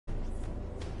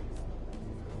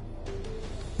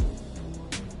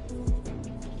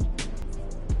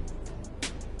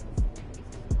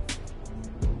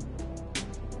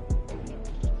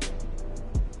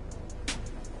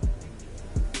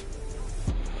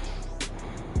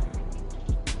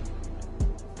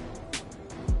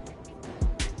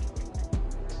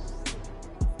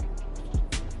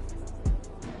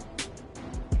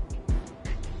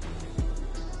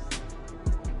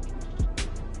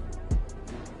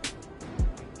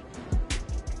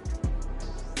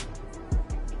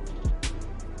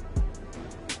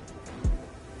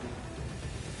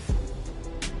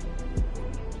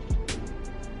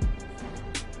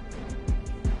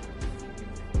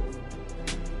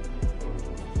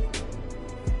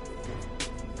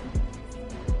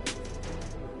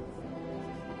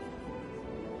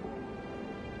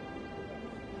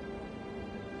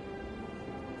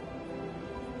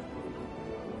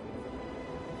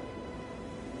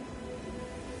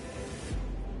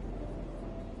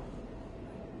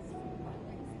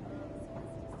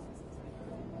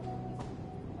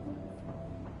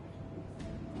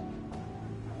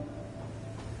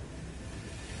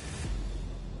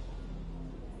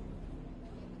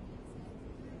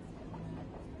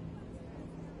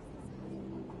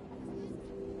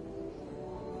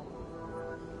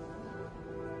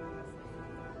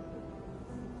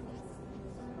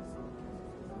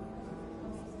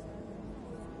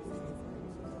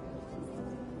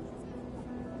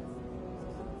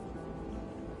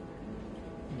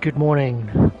Good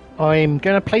morning. I'm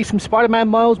going to play some Spider-Man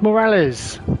Miles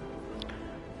Morales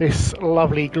this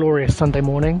lovely, glorious Sunday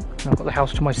morning. I've got the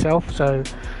house to myself, so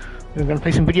we're going to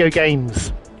play some video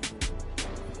games.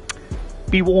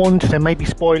 Be warned, there may be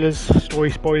spoilers,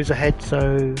 story spoilers ahead,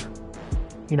 so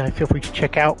feel free to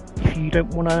check out if you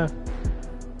don't want to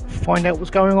find out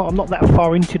what's going on. I'm not that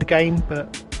far into the game,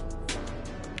 but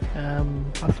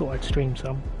I thought I'd stream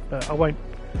some, but I won't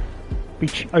be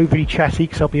overly chatty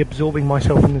because I'll be absorbing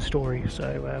myself in the story.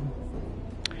 So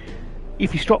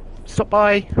if you stop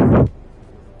by,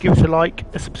 give us a like,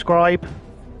 a subscribe,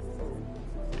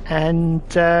 and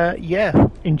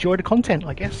enjoy the content,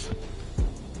 I guess.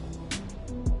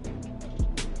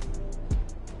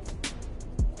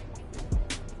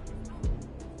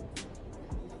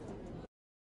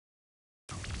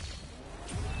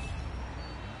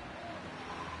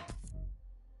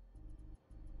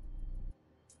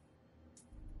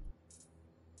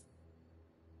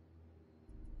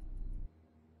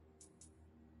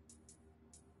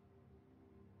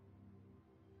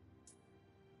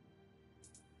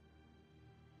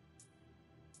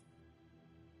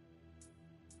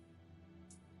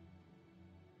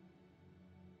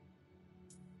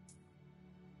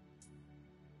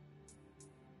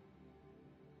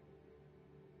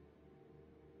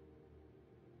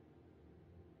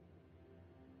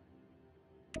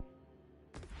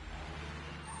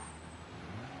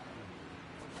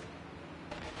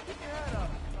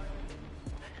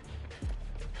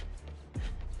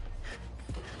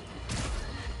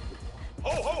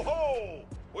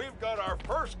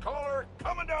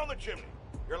 Chimney.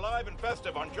 You're live and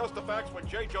festive on Just the Facts with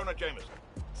J. Jonah Jameson.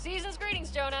 Season's greetings,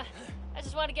 Jonah. I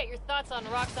just want to get your thoughts on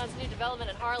Roxxon's new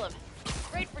development in Harlem.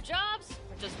 Great for jobs,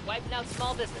 or just wiping out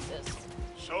small businesses?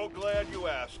 So glad you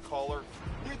asked, caller.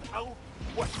 Without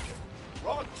question,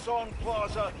 Roxxon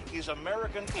Plaza is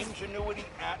American ingenuity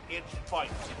at its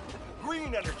finest.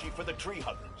 Green energy for the tree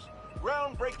huggers,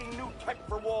 groundbreaking new tech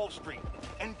for Wall Street,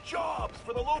 and jobs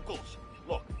for the locals.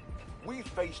 Look, we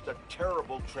faced a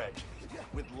terrible tragedy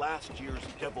with last year's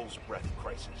Devil's Breath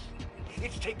crisis.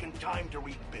 It's taken time to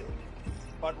rebuild,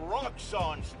 but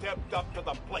Roxxon stepped up to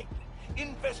the plate,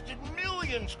 invested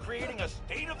millions creating a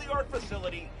state-of-the-art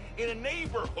facility in a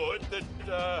neighborhood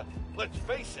that, let's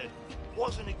face it,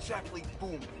 wasn't exactly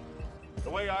booming. The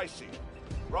way I see it,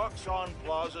 Roxxon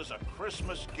Plaza's a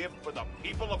Christmas gift for the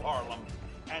people of Harlem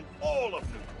and all of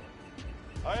New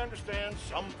York. I understand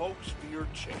some folks fear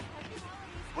change,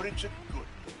 but it's a good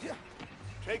thing.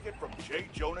 Take it from J.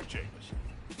 Jonah Jameson.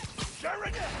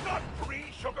 Jared, not 3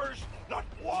 sugars, not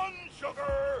 1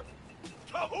 sugar.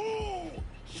 Tahoo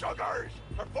sugars.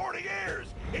 For 40 years,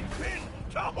 it's been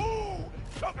Tahoo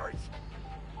sugars.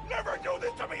 Never do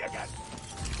this to me again.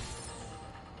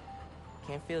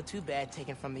 Can't feel too bad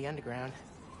taken from the underground.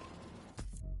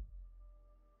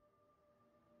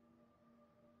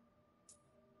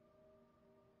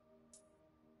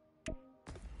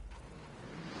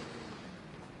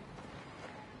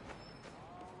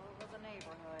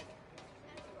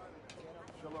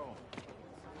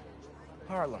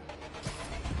 Harlem.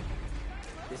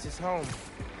 This is home.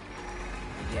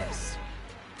 Yes.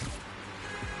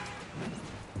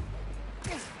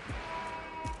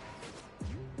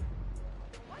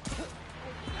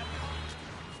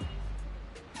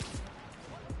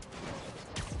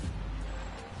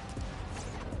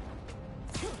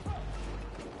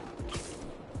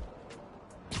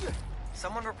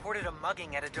 Someone reported a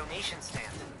mugging at a donation stand.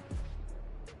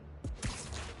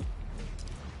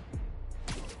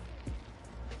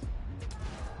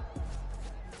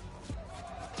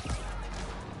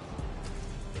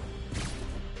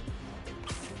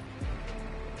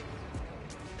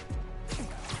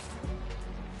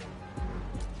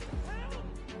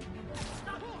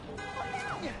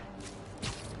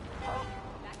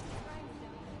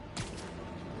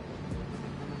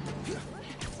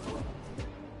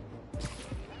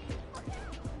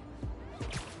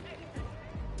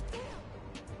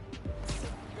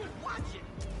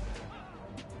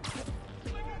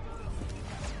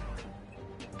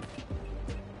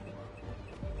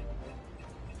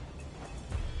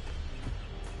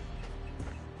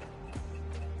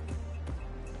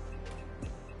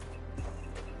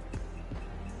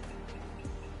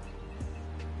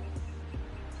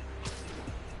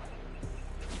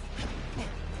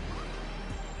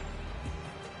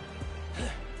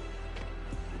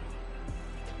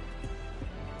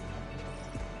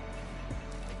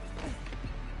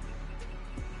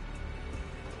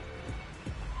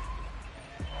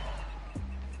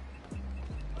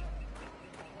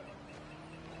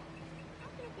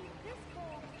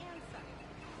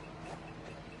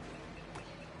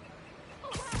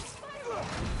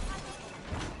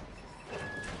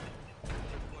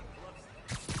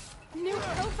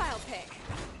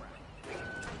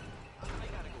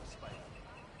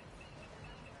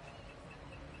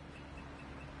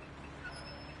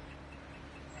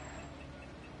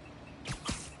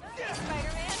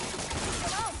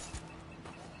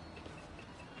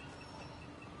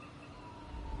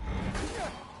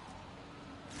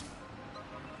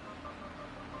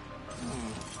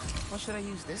 What should I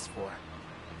use this for?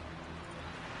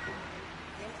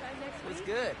 What's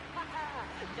good?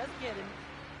 Just kidding.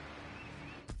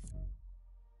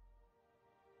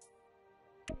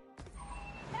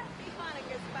 Happy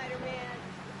Hanukkah, Spider-Man!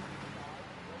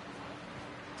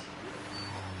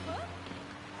 Huh?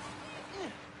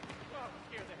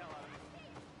 Scare the hell out of me.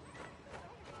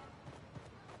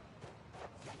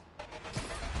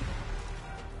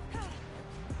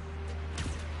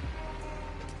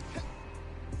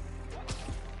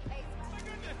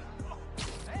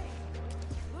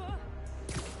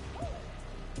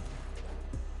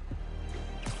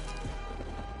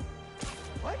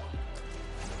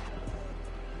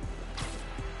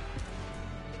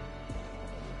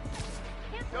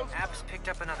 App's picked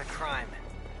up another crime.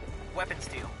 Weapon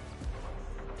steal.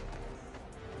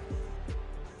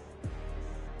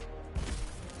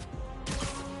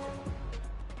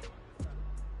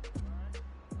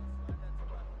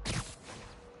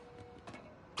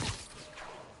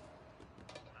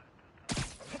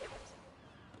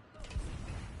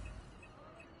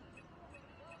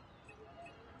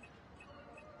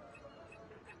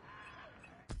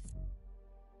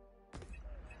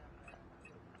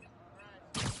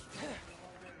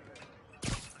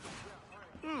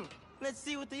 Let's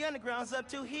see what the underground's up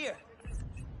to here.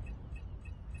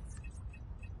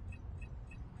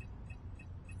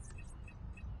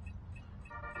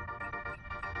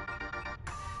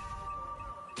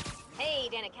 Hey,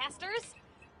 Danicasters!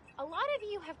 A lot of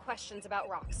you have questions about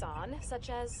Roxxon, such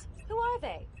as, who are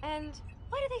they? And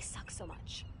why do they suck so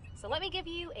much? So let me give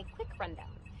you a quick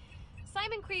rundown.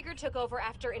 Simon Krieger took over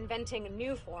after inventing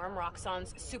Newform,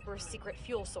 Roxxon's super-secret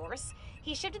fuel source.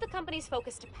 He shifted the company's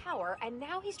focus to power, and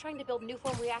now he's trying to build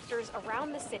Newform reactors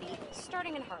around the city,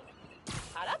 starting in Harlem.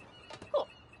 Caught up? Cool.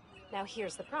 Now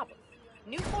here's the problem.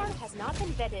 Newform has not been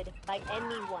vetted by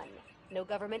anyone. No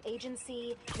government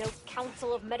agency, no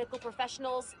council of medical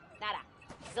professionals, nada.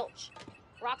 Zilch.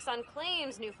 Roxxon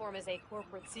claims Newform is a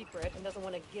corporate secret and doesn't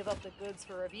want to give up the goods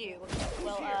for review.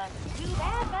 Well, too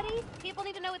bad, buddy. People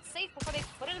need to know it's safe before they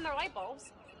put it in their light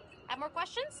bulbs. Have more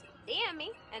questions? DM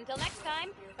me. Until next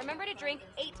time, remember to drink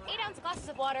 8 8-ounce glasses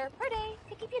of water per day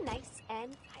to keep you nice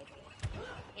and hydrated.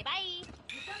 Okay, bye!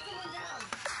 You got someone down!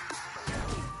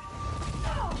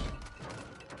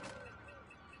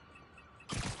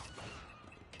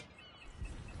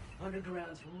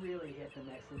 Underground's really hit the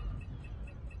next one.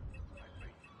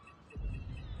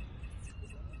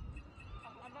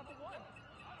 I'm not the one.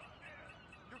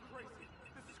 You're crazy.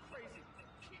 This is crazy.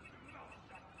 Keep your mouth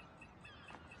shut.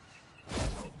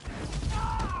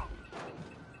 Ah!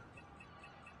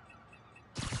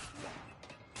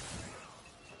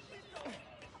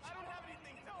 I don't have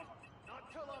anything. Don't. Not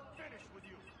till I'm finished with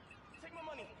you. Take my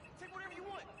money. Take whatever you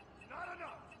want. Not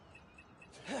enough.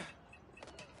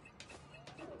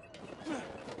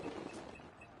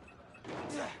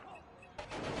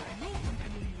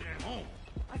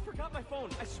 I forgot my phone.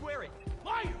 I swear it.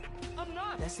 Liar! I'm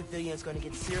not. That civilian's gonna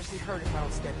get seriously hurt if I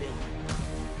don't step in.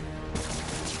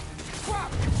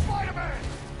 Crap! Spider-Man!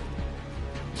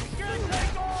 He's gonna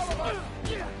take all of us!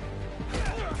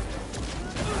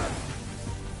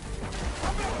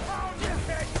 I'm gonna pound this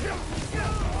head!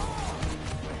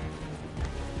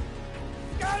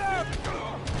 Got him!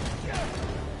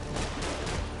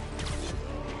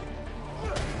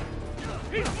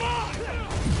 He's mine!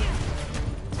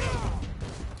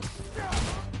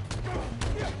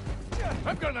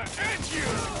 I'm gonna end you!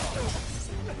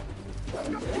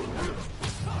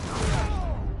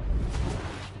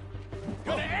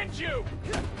 Gonna end you!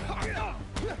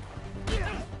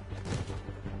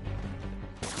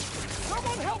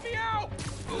 Someone help me out!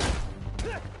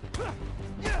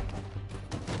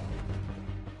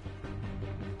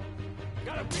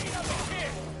 Gotta beat up a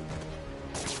kid!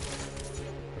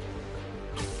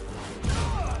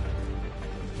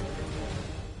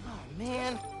 Oh,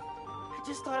 man. I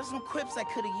just thought of some quips I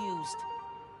could have used.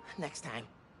 Next time.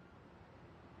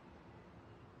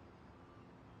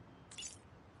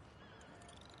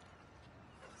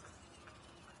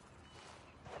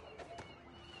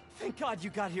 Thank God you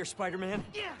got here, Spider-Man.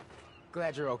 Yeah.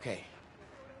 Glad you're okay.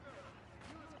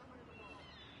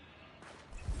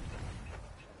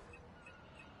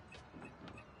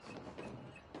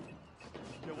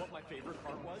 You know what my favorite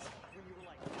part was? When you were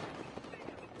like...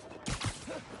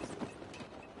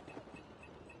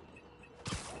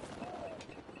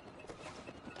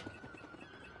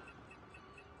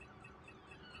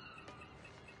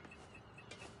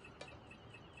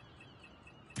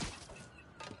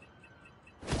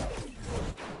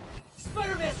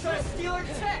 Spider-Man's trying to steal our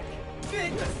tech!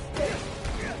 Big mistake!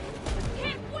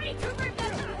 Can't wait to rip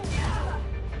that up!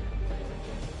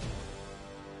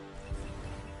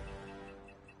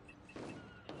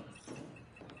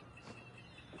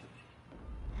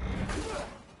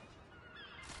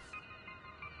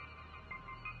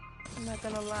 Not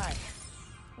gonna lie,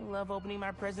 I love opening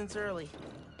my presents early.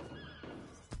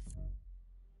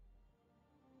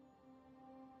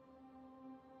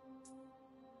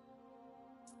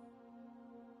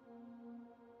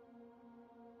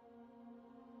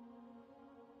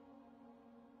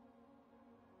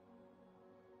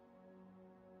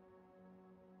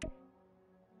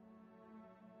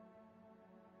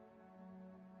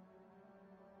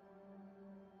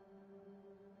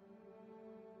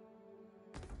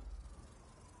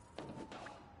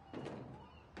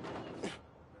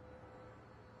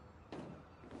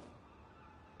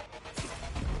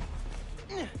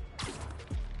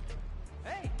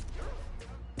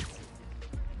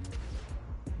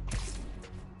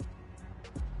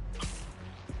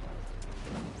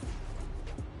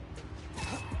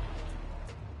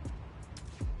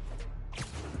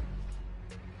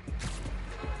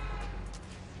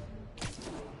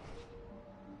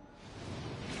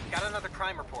 Got another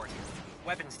crime report.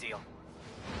 Weapons deal.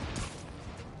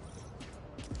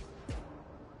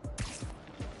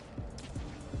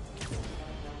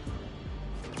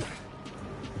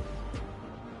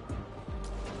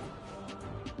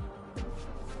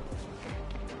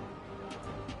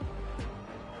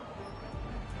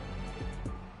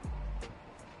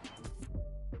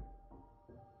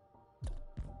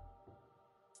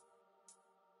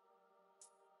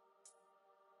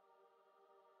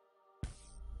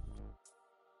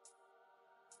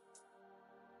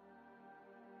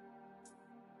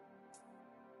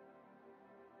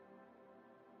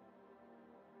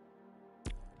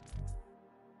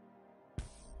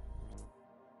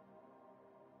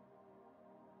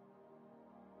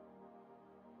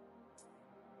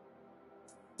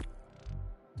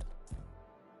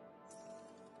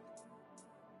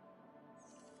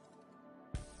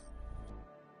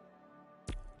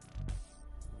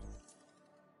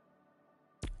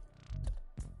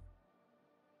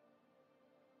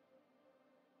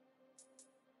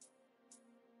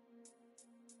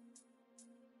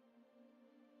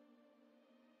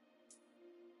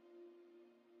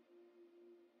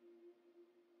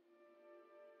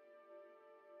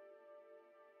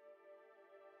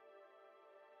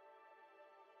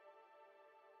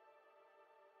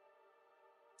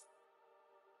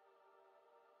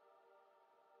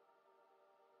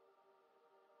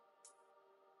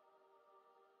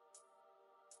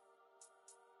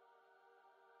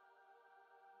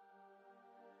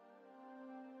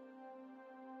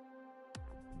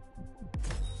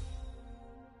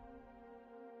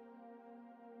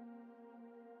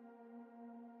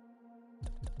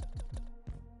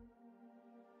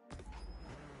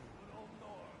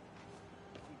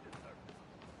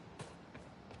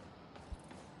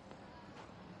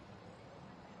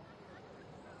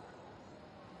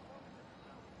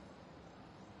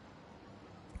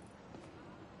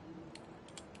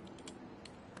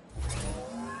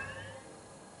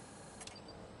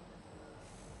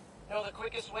 Know the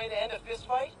quickest way to end a fist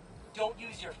fight? Don't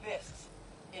use your fists.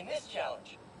 In this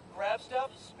challenge, grab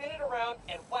stuff, spin it around,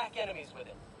 and whack enemies with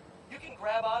it. You can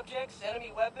grab objects,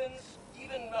 enemy weapons,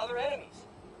 even other enemies.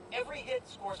 Every hit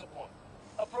scores a point.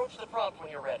 Approach the prompt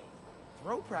when you're ready.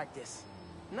 Throw practice.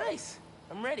 Nice.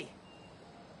 I'm ready.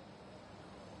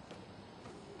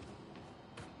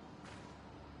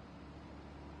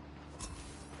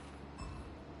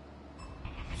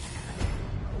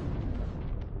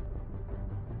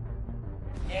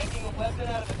 Yanking a weapon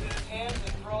out of a dude's hands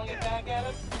and throwing it back at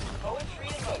him? Poetry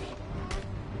in motion.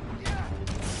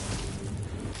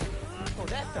 Oh,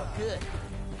 that felt good.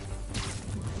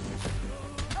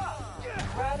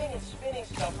 Grabbing and spinning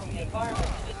stuff from the environment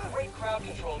is a great crowd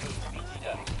control move for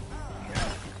BTW.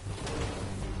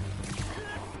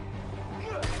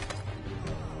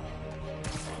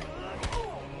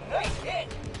 Nice hit!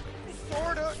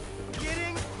 Sorta.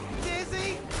 Getting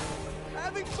dizzy.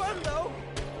 Having fun, though.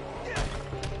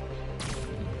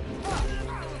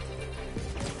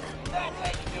 That's how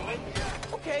you do it.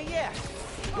 Okay, yeah.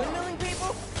 Windmilling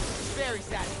people? Very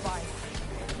satisfying.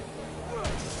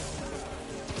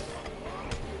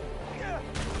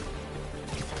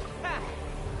 Ha!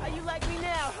 How you like me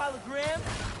now, hologram?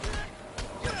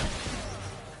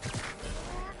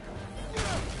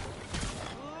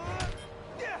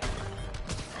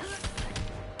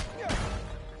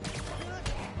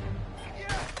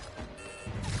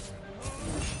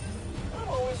 I'm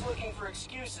always looking for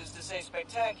excuses to say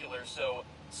spectacular, so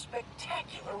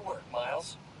spectacular work,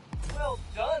 Miles. Well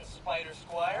done, Spider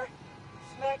Squire.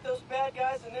 Smack those bad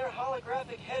guys in their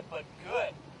holographic headbutt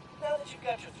good. Now that you've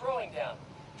got your throwing down,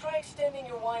 try extending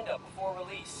your windup before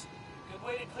release. Good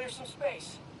way to clear some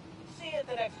space. See you at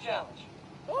the next challenge.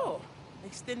 Oh,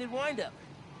 extended windup.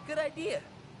 Good idea.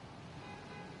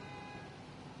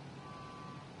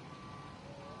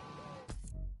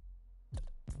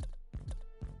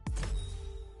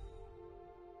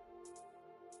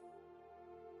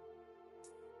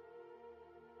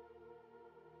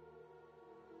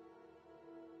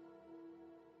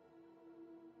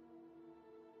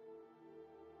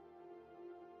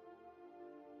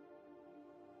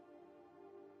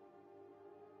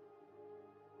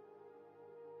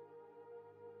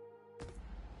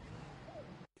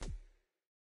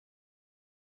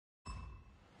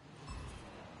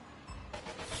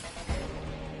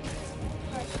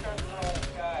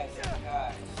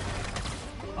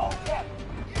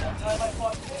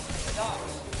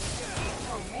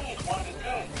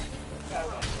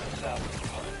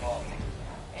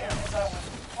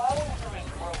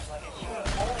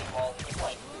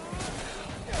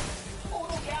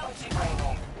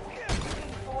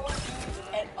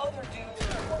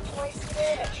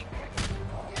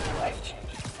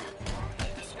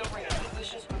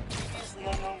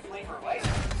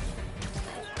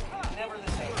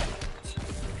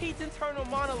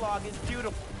 monologue is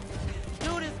beautiful.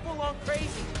 Dude is full on crazy.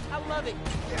 I love it.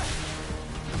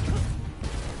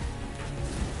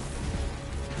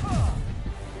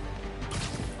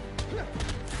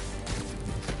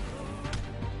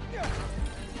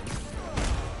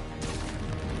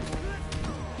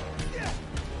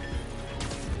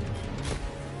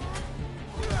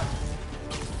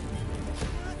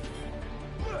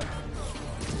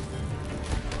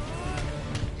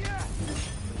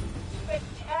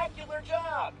 Spectacular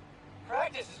job!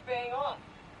 Practice is paying off.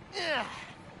 Yeah.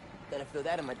 Gotta feel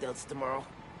that in my delts tomorrow.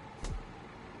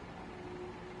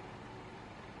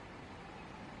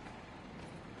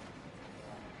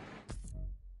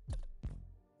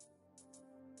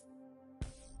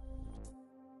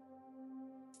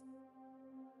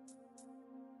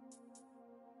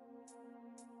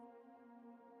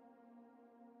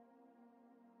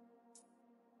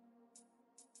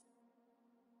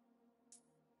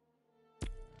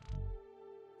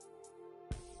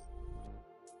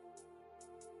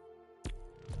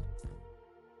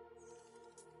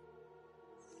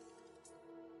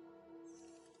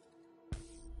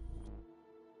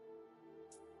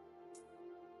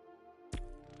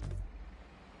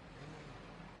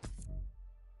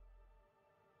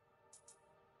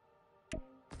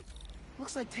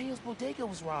 Looks like Teo's bodega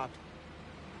was robbed.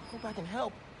 Go back and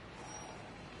help.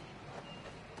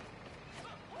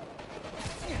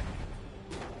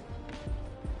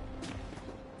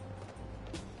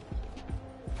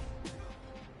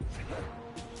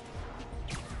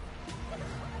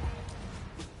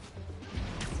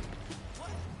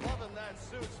 Loving that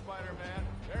suit, Spider-Man.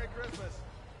 Merry Christmas.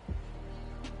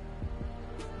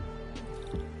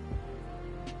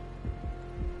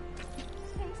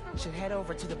 Should head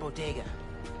over to the bodega.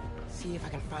 See if I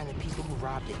can find the people who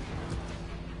robbed it.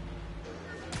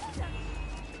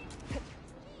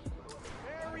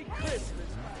 Merry Christmas.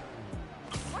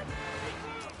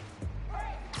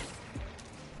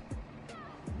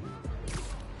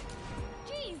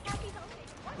 Jeez, happy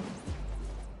holidays.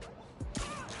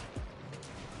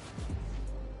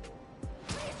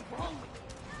 What is wrong with you?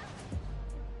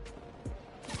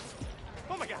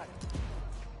 Oh my God.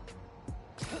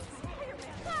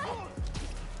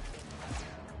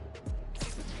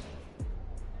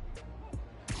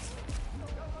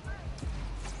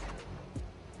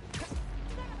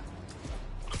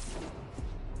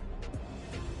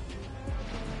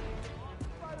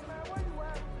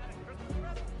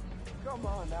 Come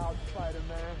on now,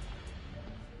 Spider-Man.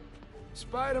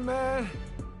 Spider-Man!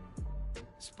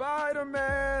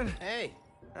 Spider-Man! Hey,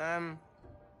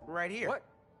 right here. What?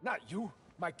 Not you.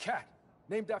 My cat.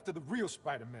 Named after the real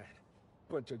Spider-Man.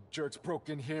 Bunch of jerks broke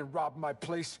in here and robbed my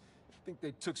place. Think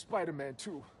they took Spider-Man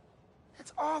too.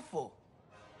 That's awful.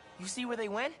 You see where they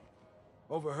went?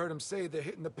 Overheard them say they're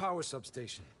hitting the power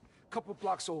substation. Couple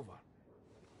blocks over.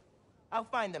 I'll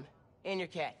find them. And your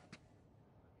cat.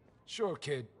 Sure,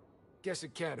 kid. Guess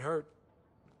it can't hurt.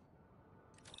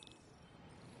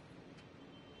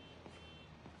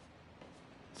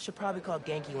 Should probably call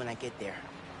Genki when I get there.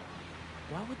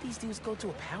 Why would these dudes go to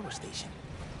a power station?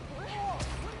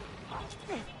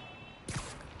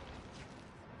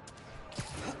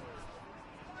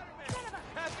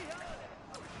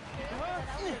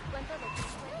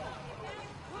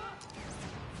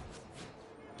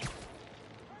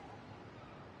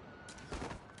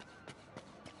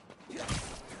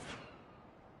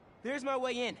 There's my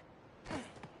way in.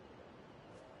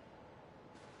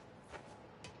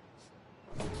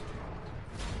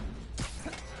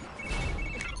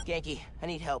 Genki, I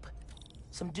need help.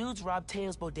 Some dudes robbed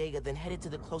Teo's bodega, then headed to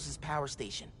the closest power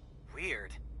station.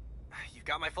 Weird. You've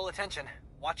got my full attention.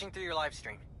 Watching through your live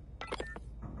stream.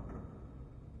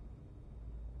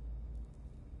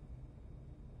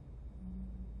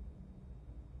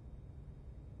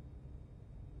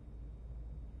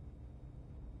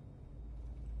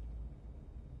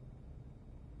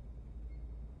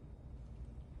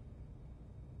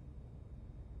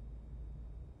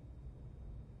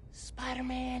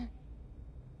 Spider-Man,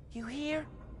 you here?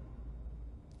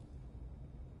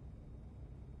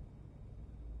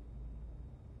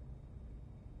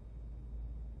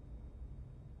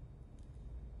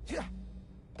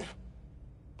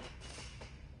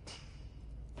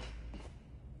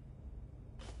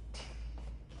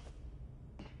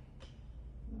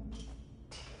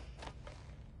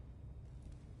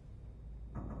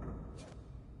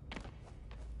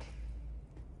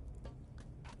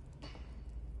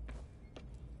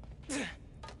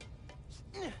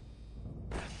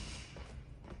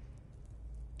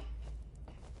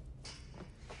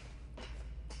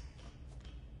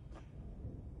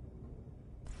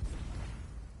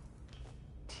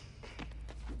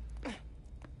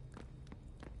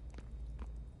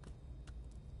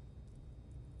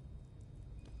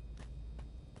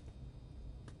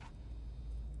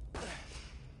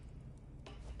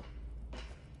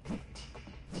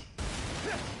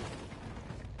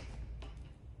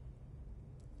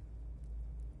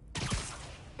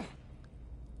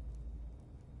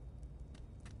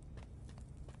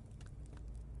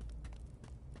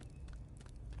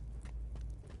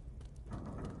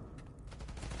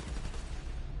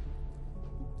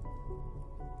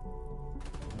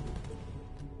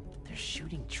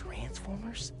 shooting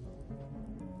transformers?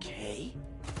 Okay.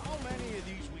 How many of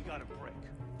these we gotta break?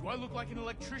 Do I look like an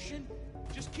electrician?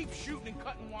 Just keep shooting and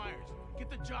cutting wires.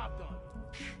 Get the job done.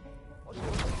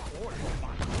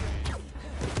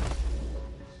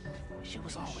 Shit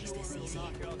was always this easy.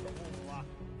 Knock out the whole block.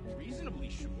 Reasonably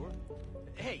sure.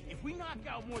 Hey, if we knock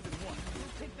out more than one,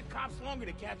 it'll take the cops longer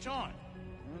to catch on.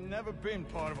 I've never been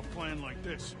part of a plan like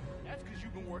this. That's because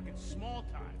you've been working small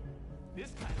time.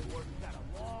 This kind of work has got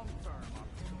a long-term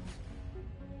opportunity.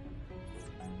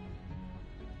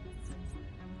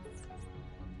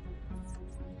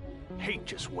 Hate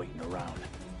just waiting around.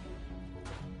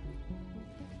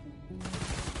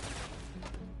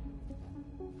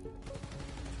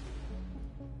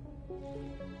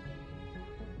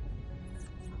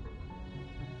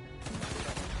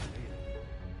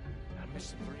 I miss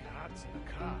some pretty hots in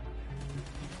the car.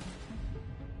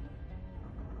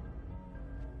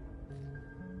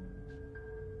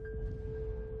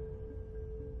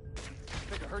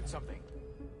 I think I heard something.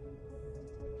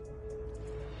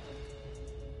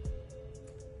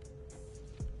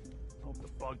 Hope the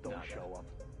bug don't show up.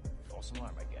 False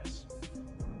alarm, I guess.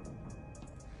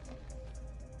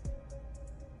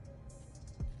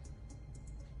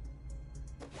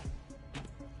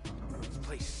 This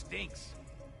place stinks.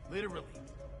 Literally.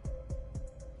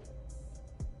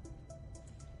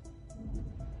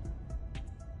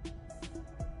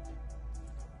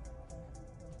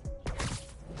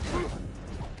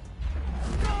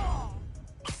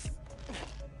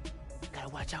 Gotta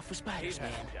watch out for spiders,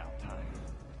 man. Downtime.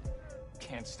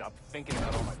 Can't stop thinking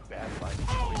about all my bad life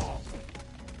choices.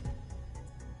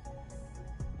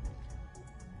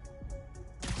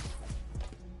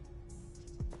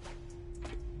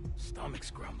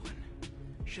 Stomach's grumbling.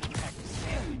 Should have packed a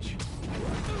sandwich.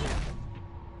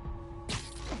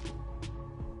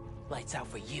 Lights out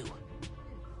for you.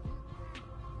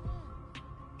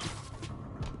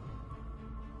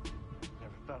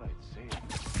 Never thought I'd say it.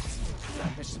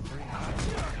 I miss some pretty hots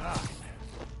in the car.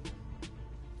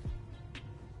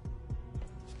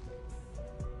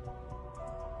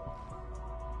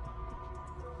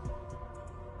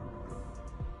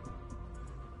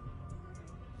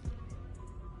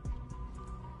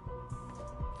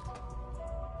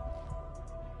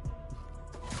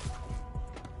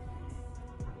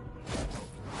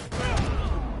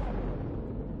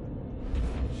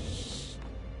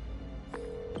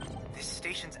 This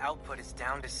station's output is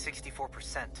down to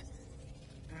 64%.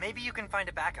 Maybe you can find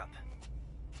a backup.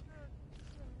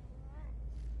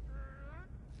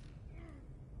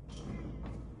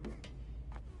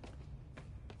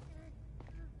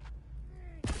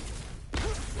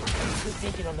 Good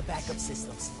thinking on the backup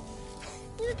systems.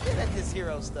 You're good at this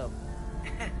hero stuff.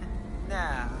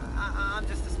 Nah, I'm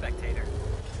just a spectator.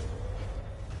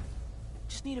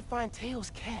 Just need to find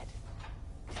Tails' cat.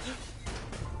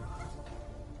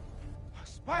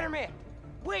 Spider-Man!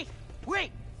 Wait!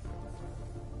 Wait!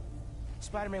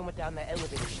 Spider-Man went down that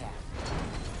elevator shaft.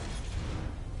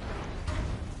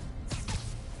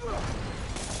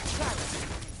 Got it.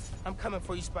 I'm coming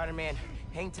for you, Spider-Man.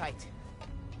 Hang tight.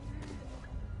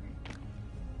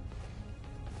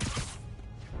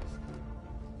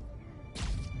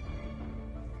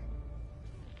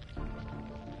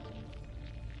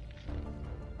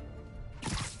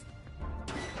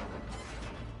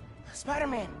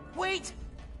 Spider-Man, wait!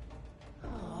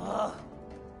 Ugh.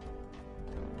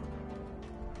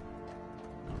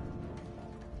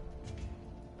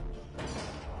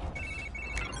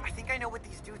 I think I know what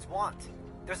these dudes want.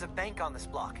 There's a bank on this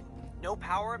block. No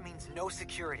power means no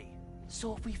security.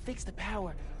 So if we fix the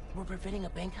power, we're preventing a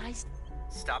bank heist?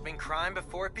 Stopping crime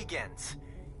before it begins.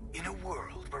 In a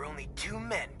world where only two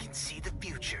men can see the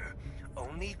future,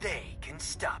 only they can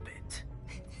stop it.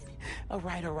 All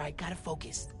right, gotta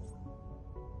focus.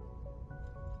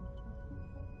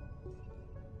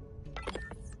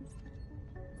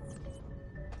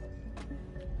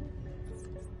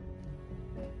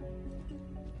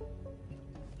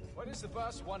 Why does the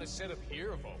boss want to set up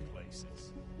here of all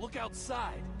places? Look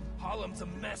outside. Harlem's a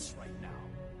mess right now.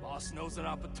 Boss knows an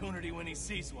opportunity when he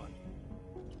sees one.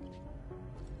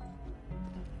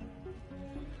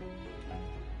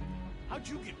 How'd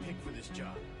you get picked for this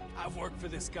job? I've worked for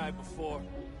this guy before.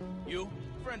 You?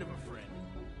 Friend of a friend.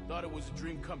 Thought it was a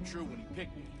dream come true when he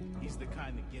picked me. He's the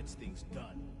kind that gets things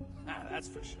done. Ah, that's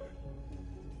for sure.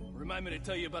 Remind me to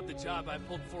tell you about the job I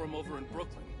pulled for him over in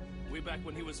Brooklyn. Way back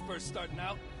when he was first starting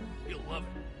out. He'll love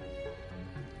it.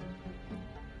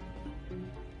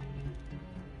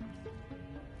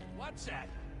 Watch that.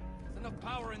 There's enough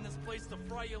power in this place to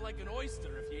fry you like an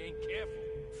oyster if you ain't careful.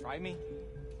 Fry me?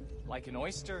 Like an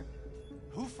oyster?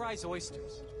 Who fries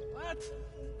oysters? What?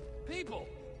 People!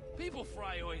 People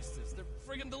fry oysters. They're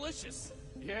friggin' delicious.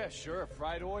 Yeah, sure,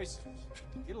 fried oysters.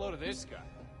 Get a load of this guy.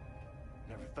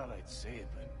 Never thought I'd say it,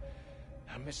 but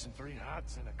I'm missing 3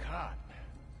 hots and a cot.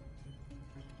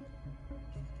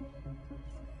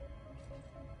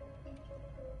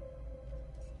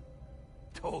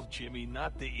 Told Jimmy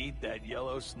not to eat that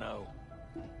yellow snow.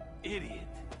 Idiot.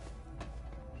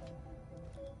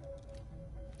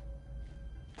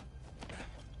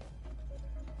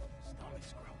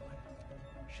 Stomach's grumbling.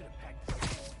 Should have packed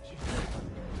this.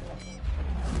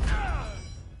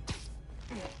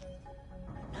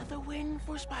 Another win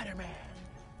for Spider-Man.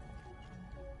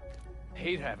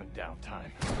 Hate having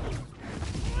downtime.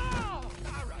 All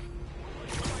right.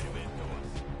 Spider-Man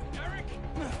doors. Derek?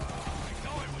 I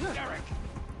know it was Derek.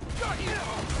 Got you!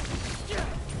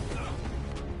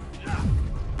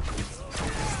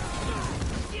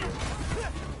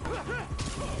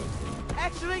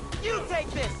 Actually, you take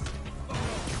this!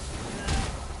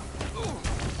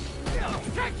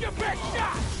 Take your best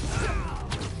shot!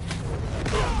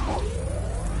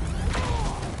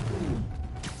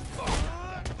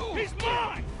 He's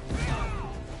mine!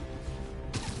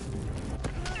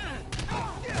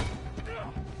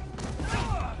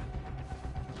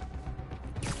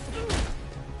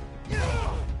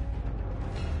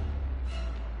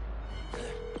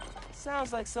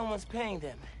 Sounds like someone's paying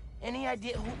them. Any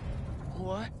idea who...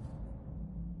 What?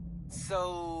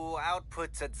 So,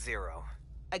 output's at 0.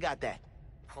 I got that.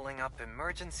 Pulling up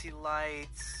emergency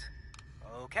lights...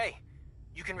 Okay.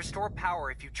 You can restore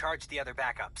power if you charge the other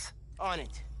backups. On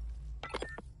it.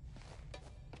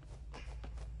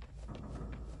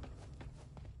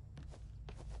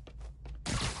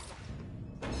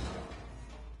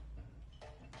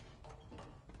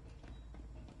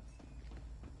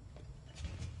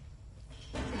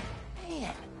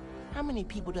 Man, how many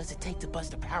people does it take to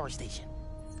bust a power station?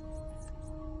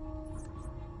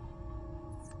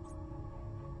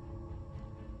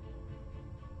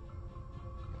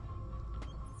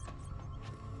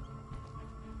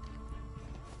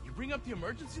 You bring up the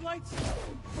emergency lights?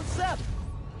 What's up?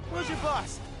 Where's your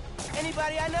boss?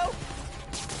 Anybody I know?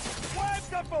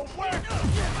 Wives up for work!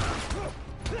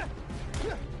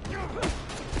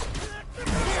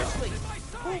 Seriously,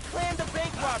 who planned the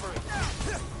bank robbery?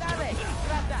 Dale,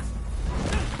 plata.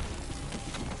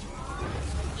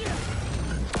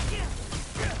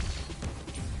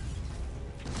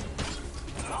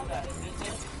 Combat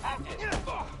assistant active.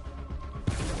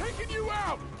 Taking you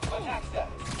out! Attack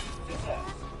status. Success.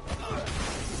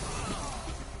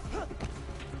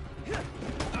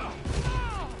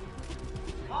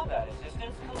 Combat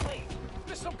assistance complete.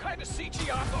 This some kind of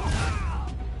CGI?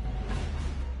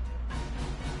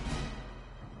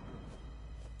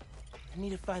 I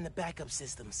need to find the backup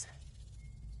systems.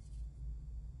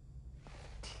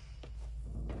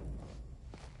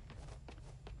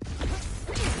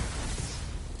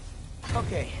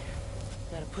 Okay,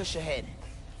 gotta push ahead.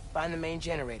 Find the main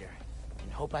generator,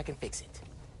 and hope I can fix it.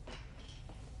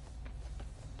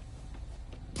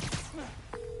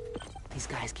 These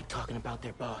guys keep talking about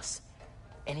their boss.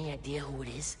 Any idea who it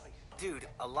is? Dude,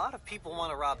 a lot of people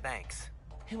want to rob banks.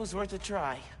 It was worth a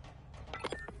try.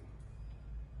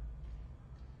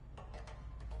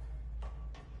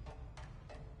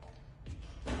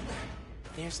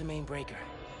 There's the main breaker.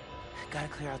 Gotta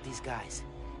clear out these guys.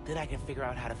 Then I can figure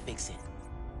out how to fix it.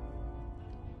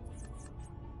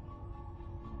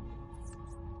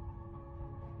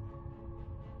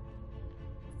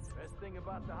 Best thing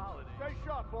about the holiday. Stay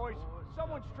sharp, boys.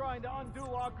 Someone's trying to undo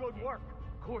our good work.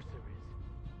 Of course there is.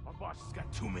 Our boss has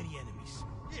got too many enemies.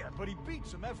 Yeah, but he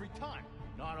beats them every time.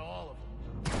 Not all of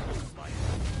them.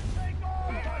 Take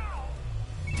off!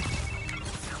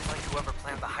 Sounds like whoever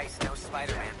planned the heist knows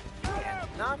Spider-Man.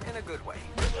 And not in a good way.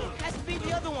 Has to be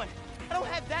the other one. I don't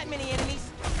have that many enemies.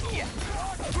 Yeah.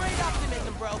 Great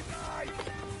optimism, bro.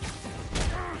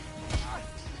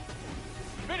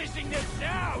 Finishing this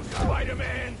now,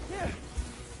 Spider-Man!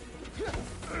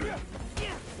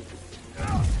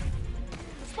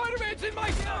 Spider-Man's in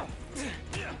my...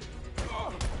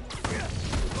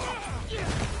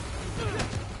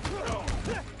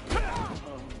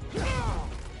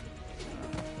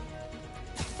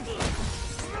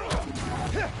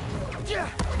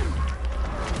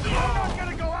 You're not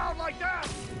gonna go out like that!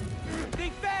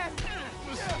 Think fast.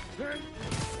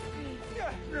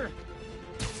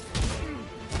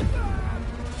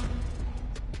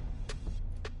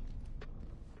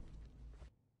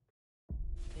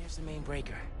 There's the main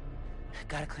breaker.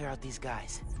 Gotta clear out these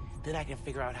guys. Then I can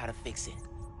figure out how to fix it.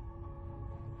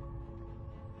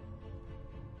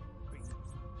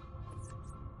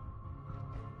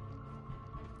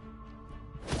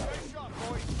 Stay sharp,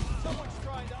 boys.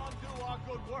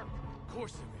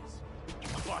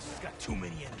 too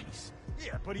many enemies.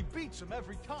 Yeah, but he beats them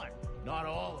every time. Not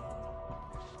all of them.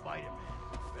 Spider-Man.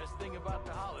 Best thing about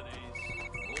the holidays.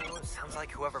 Ooh, sounds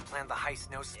like whoever planned the heist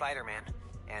knows Spider-Man.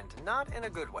 And not in a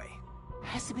good way.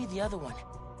 Has to be the other one.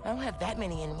 I don't have that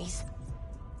many enemies.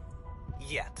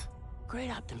 Yet. Great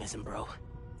optimism, bro.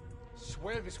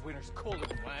 Swear this winter's colder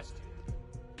than last year.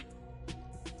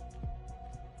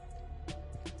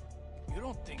 You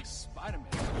don't think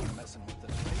Spider-Man's messing with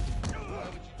us, right? Why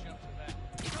would you jump to that?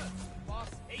 The boss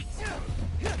hates you.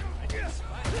 I think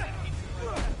Spider-Man hates you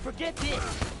right now. Forget this.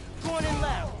 Going in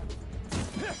loud.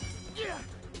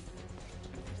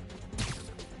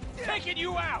 Taking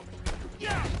you out!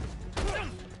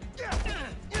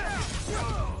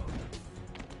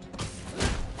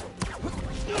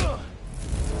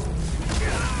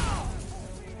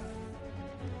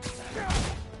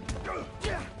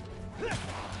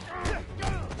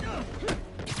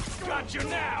 Got you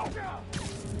now!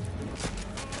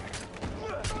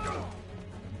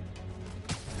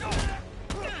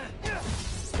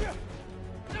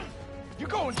 You're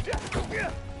going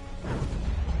down!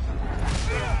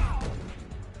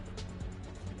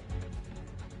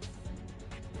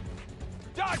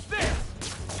 Dodge this!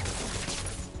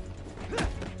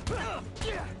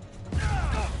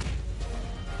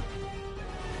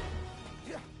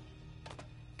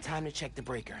 Time to check the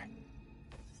breaker.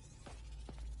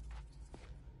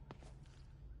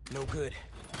 No good.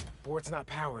 Board's not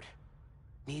powered.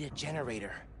 Need a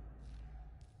generator.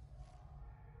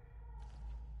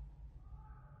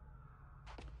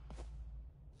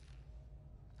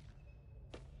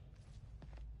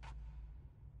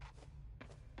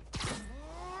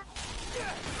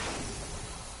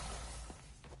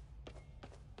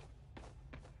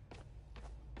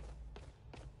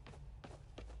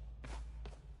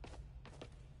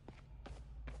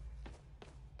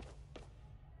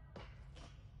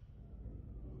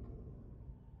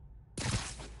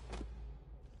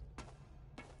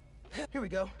 Here we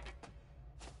go.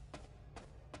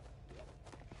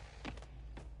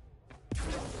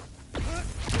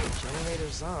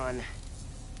 Generator's on.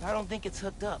 I don't think it's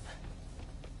hooked up.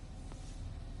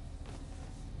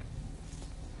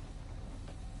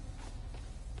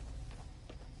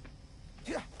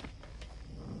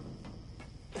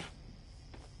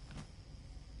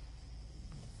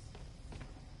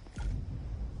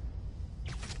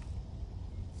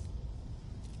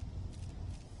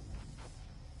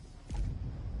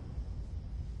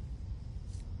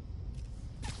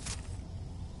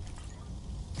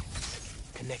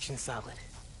 Connection solid.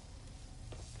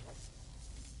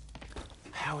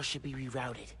 Power should be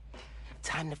rerouted.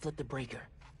 Time to flip the breaker.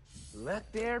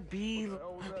 Let there be...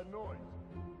 What was that noise?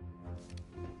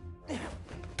 Hey,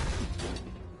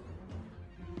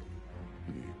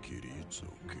 kitty, it's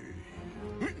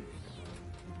okay.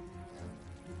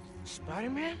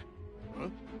 Spider-Man? Huh?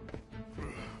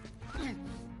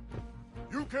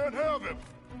 You can't have him!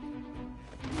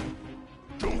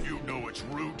 Don't you know it's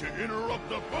rude to interrupt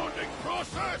the bonding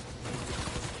process?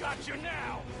 Got you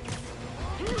now!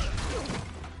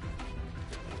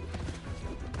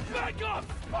 Back off,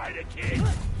 Spider-Kid!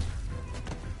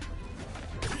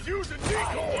 He's using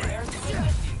decoys!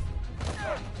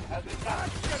 That's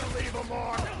gonna leave a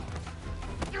mark!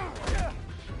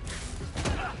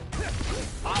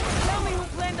 Tell me who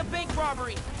planned the bank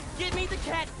robbery. Give me the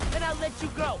cat, and I'll let you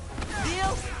go.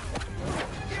 Deal?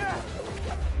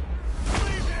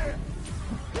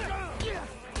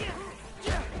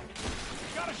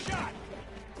 Got a shot!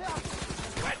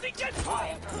 Where's he get to? I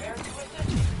am prepared to assist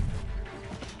you.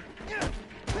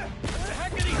 The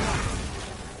heck did he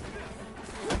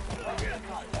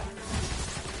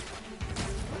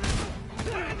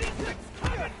Where are these things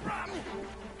coming from?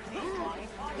 Responding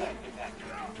contact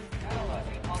detector.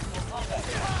 Analyzing possible combat.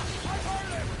 I heard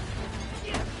him!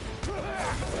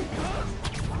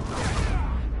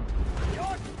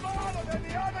 You're smarter than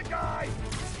the other guy!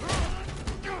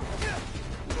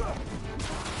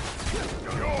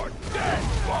 You're dead,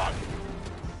 bug!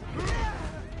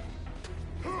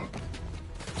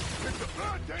 It's a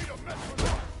bad day to mess with us!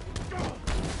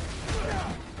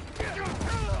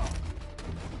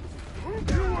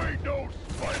 You ain't no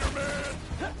Spider-Man!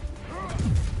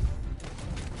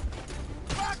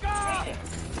 Back off!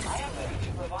 I am ready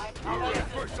to provide You're ready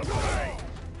for some pain!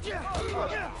 Yes.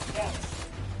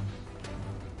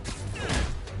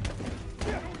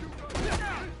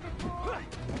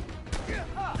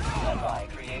 Goodbye,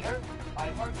 Creator. I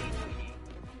hearty to ye.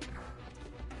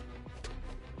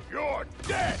 You're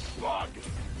dead, bug!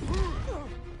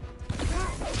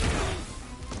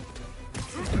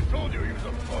 I told you he was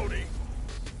a phony!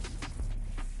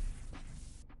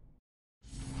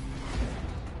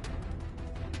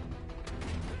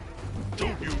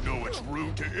 Don't you know it's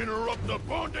rude to interrupt the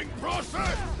bonding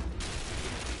process?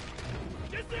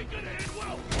 This ain't gonna end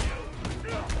well.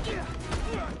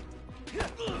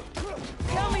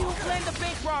 Tell me who planned the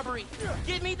bank robbery.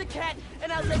 Give me the cat,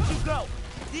 and I'll let you go.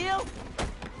 Deal?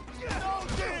 No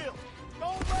deal!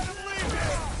 Don't let him leave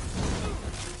here!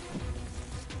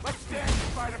 Let's dance,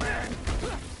 Spider-Man!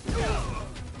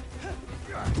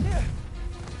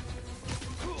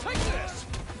 Take this!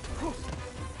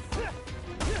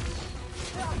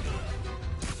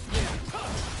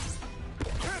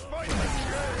 Can't fight this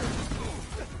game!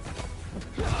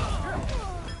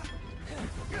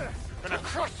 Gonna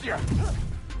crush you!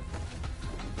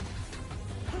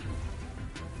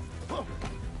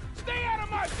 Stay out of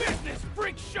my business,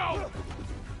 freak show!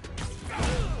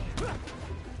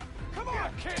 Come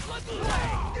on, kid, let's play!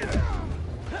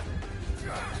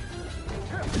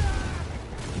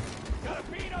 Got a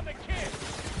beat on the kid!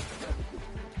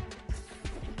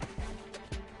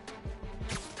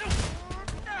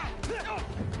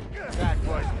 That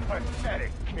was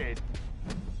pathetic, kid.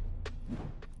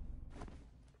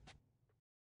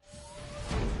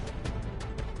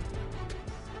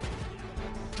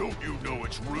 Don't you know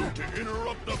it's rude to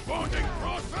interrupt the bonding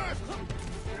process?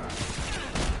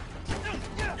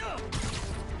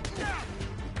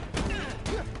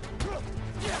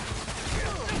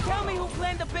 Tell me who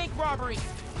planned the bank robbery.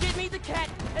 Give me the cat,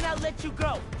 and I'll let you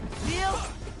go. Deal?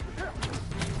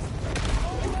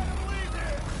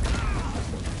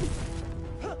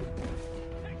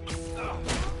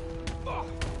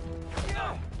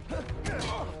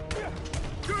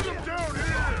 Get him down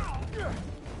here!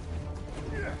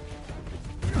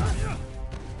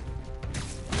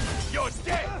 You're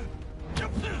dead!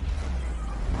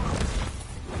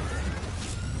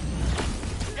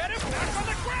 Get him back on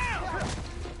the ground!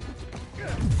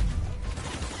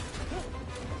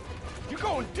 You're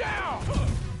going down!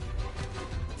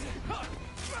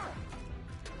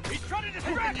 He's trying to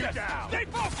distract you us! down. Stay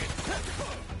focused!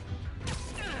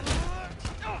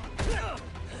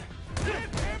 Get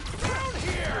him down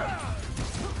here!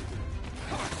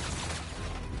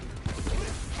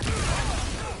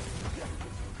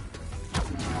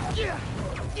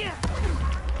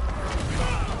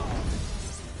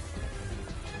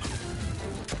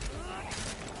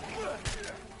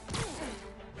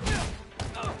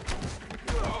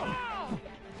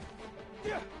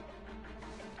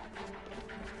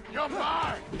 You're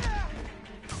mine!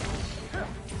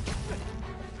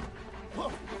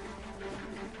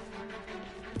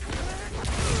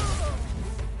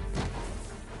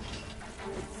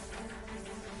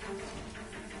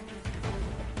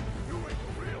 You ain't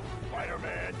real,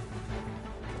 Spider-Man!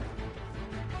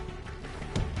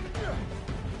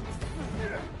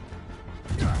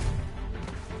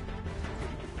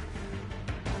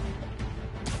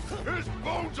 His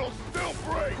bones will still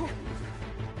break!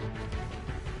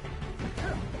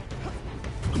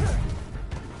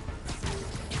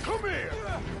 Come here!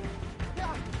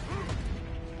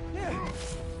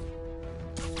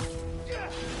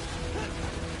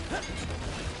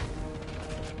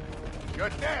 You're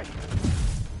dead!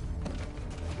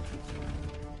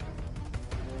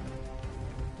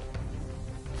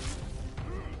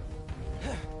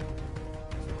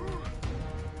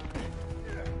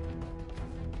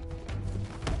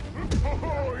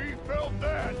 Oh, he felt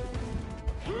that!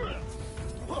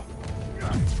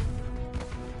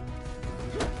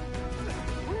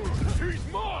 He's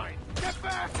mine! Get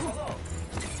back! Hello.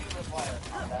 Do you require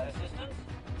combat assistance?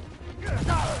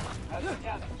 How's your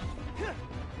damage?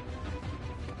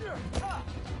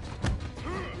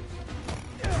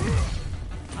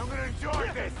 I'm gonna enjoy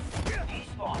this!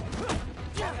 Despawn.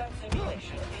 Combat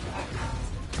simulation is active.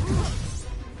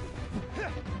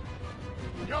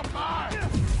 You're mine!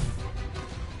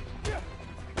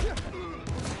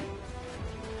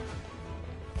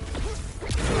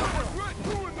 Regret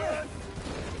doing that!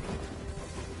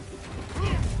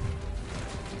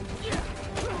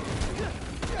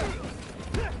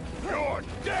 You're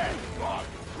dead, Buck!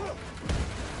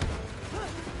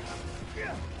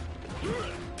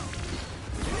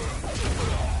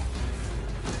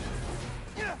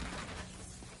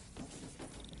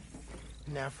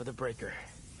 Now for the breaker.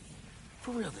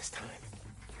 For real this time.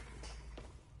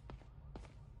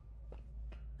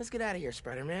 Let's get out of here,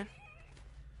 Spider-Man.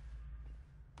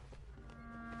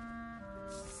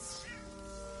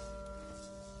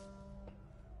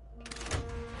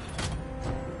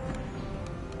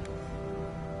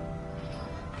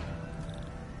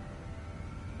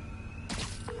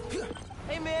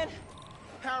 Hey, man.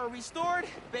 Power restored,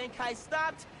 bank heist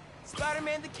stopped,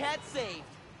 Spider-Man the cat saved.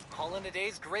 All in a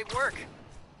day's great work.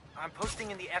 I'm posting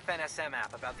in the FNSM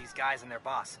app about these guys and their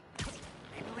boss.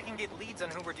 Maybe we can get leads on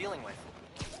who we're dealing with.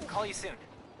 Call you soon.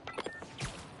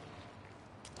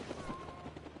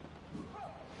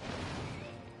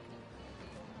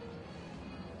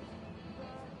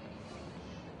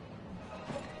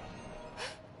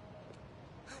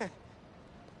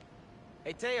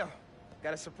 Hey, Teo.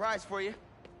 Got a surprise for you.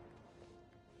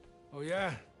 Oh,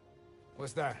 yeah?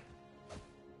 What's that?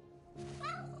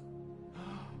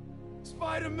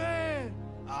 Spider-Man!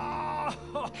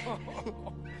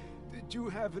 Oh! Did you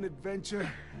have an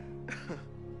adventure?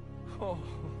 Oh,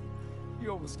 you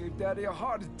almost gave Daddy a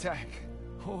heart attack.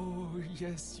 Oh,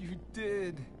 yes, you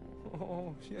did.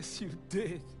 Oh, yes, you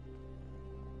did.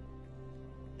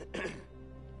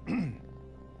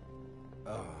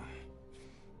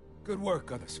 Good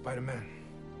work, other Spider-Man.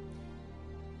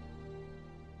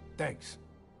 Thanks.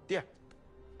 Yeah.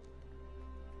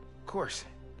 Of course.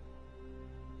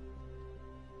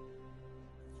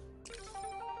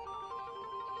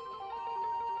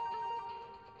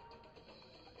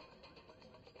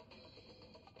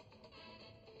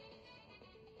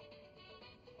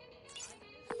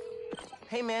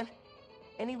 Hey, man.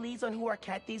 Any leads on who our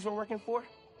cat thieves were working for?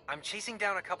 I'm chasing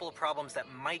down a couple of problems that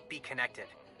might be connected.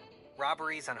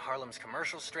 Robberies on Harlem's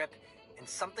commercial strip, and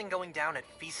something going down at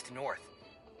Feast North.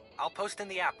 I'll post in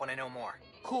the app when I know more.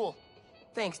 Cool.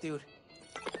 Thanks, dude.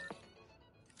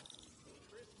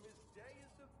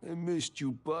 I missed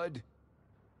you, bud.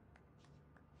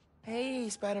 Hey,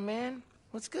 Spider-Man.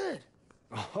 What's good?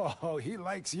 Oh, he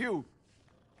likes you.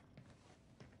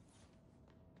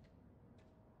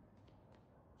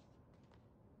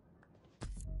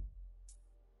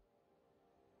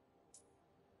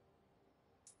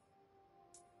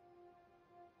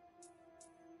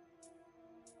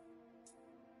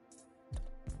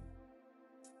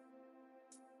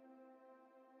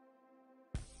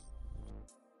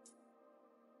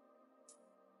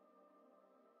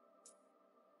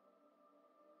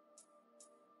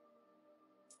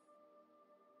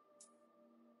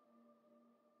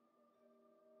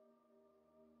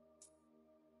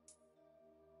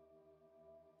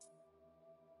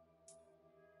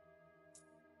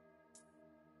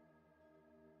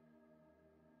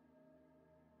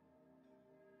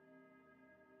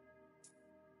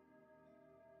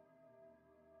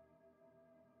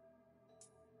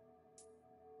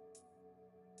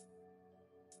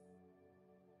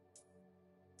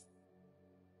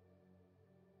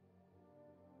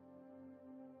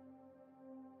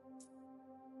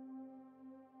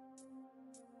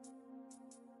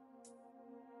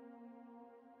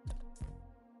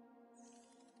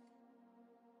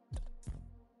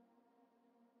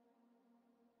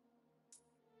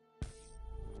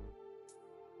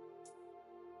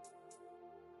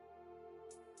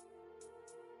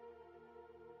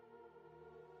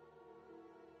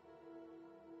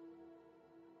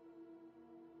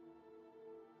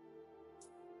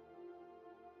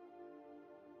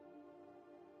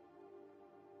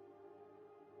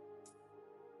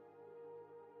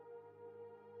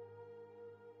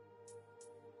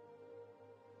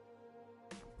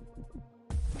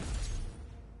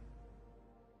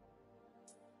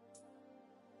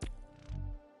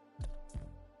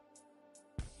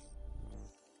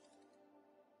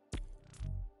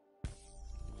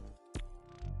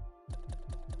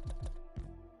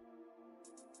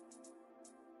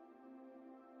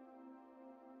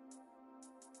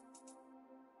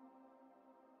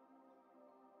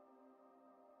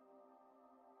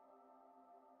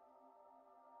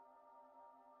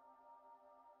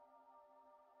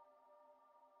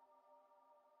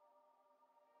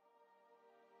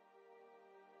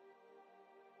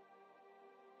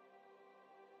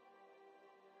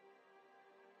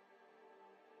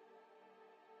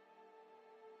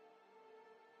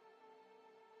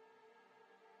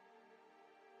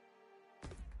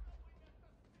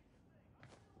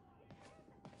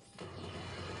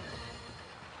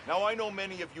 Now, I know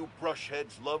many of you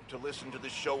brushheads love to listen to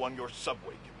this show on your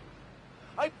subway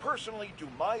commute. I personally do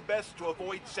my best to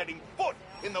avoid setting foot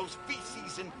in those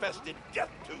feces-infested death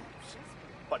tubes.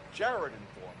 But Garrard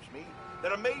informs me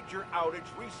that a major outage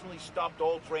recently stopped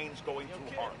all trains going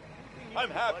through Harlem.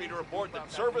 I'm happy to report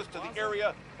that service to the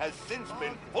area has since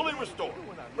been fully restored.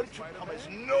 But it should come as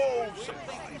no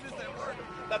surprise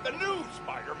that the new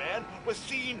Spider-Man was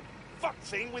seen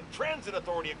futzing with transit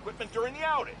authority equipment during the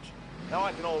outage. Now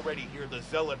I can already hear the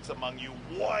zealots among you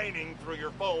whining through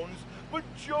your phones, but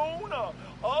Jonah,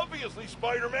 obviously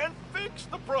Spider-Man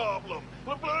fixed the problem.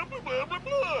 Blah, blah, blah, blah, blah,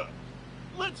 blah.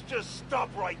 Let's just stop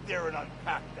right there and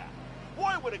unpack that.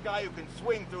 Why would a guy who can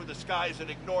swing through the skies and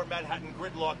ignore Manhattan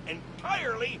gridlock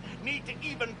entirely need to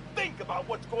even think about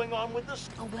what's going on with the...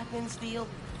 A weapons deal?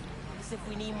 us if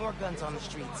we need more guns on the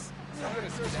streets. I'm gonna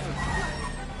search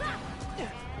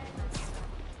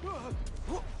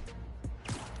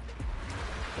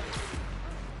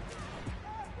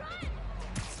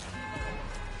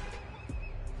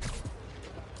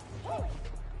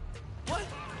What?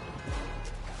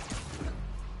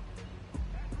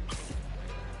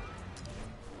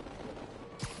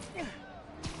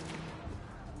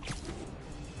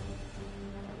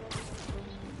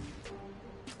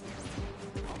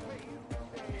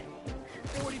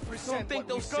 Don't think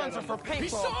those guns are for paintball. He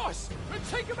saw us!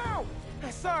 Take him out!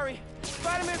 Sorry.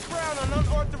 Spider-Man's frown on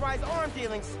unauthorized arm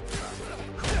dealings.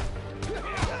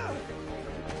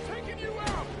 Taking you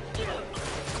out!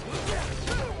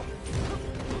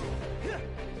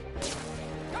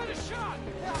 Got a shot!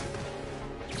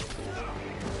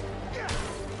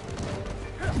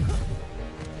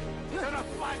 Gonna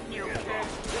flatten you, kid!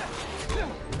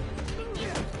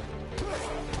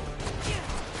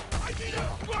 I need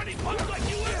a bloody punk like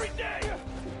you every day!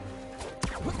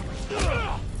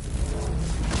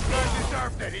 I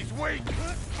deserve that, he's weak!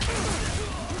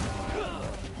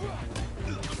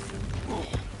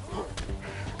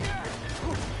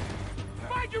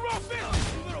 Mind your own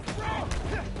business, you little brat!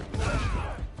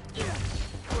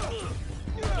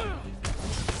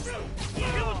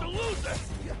 Kill the loser!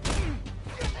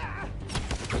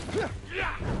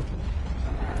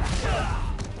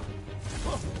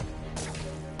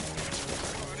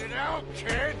 Put it out,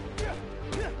 kid!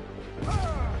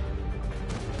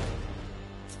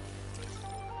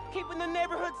 Keeping the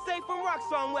neighborhood safe from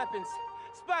Roxxon weapons.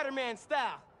 Spider-Man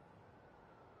style.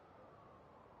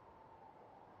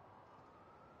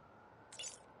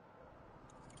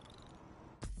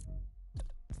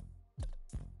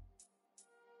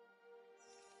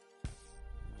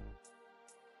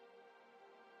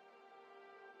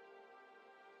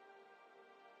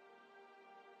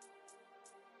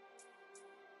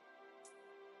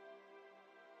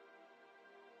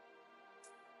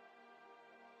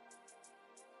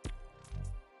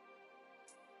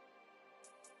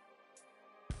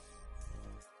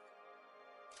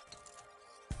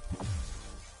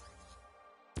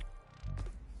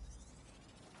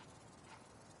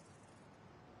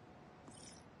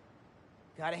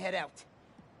 Gotta head out.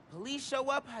 Police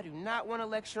show up, I do not want to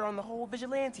lecture on the whole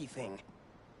vigilante thing.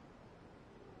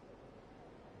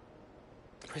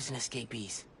 Prison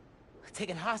escapees.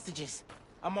 Taking hostages.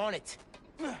 I'm on it.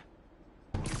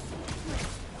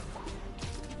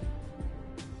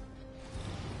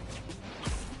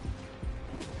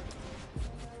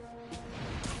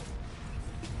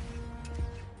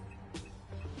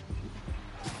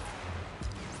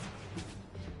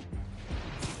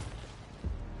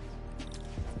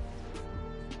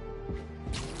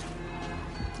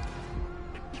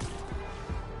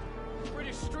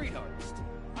 Street artist.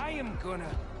 I am gonna...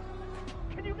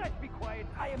 Can you guys be quiet?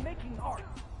 I am making art.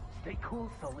 Stay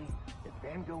cool, Sully. If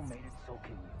Van Gogh made it, so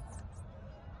can you.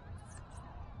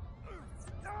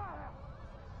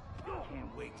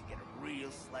 Can't wait to get a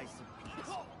real slice of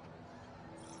pizza.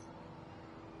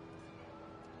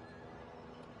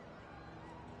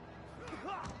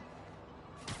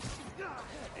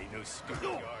 Ain't no stupid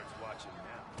guards watching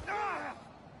now.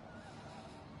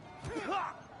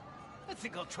 I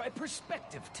think I'll try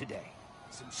perspective today.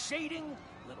 Some shading,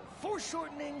 little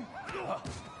foreshortening. Oh,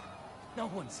 no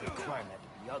one said crime had to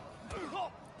be ugly.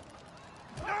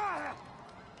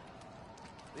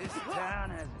 This town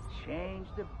hasn't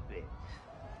changed a bit.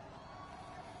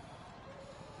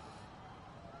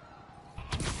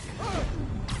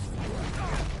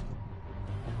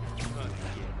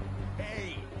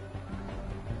 Hey!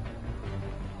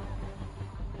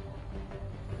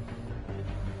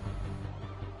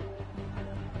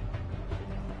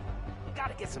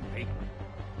 Gotta get some paper.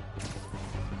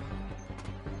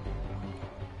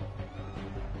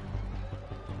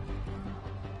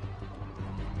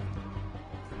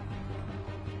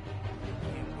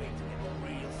 Can't wait to get a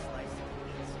real slice of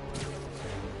pizza.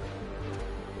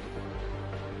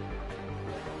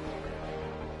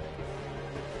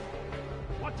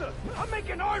 What the? I'm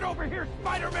making art over here,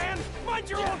 Spider-Man! Mind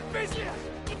your own business!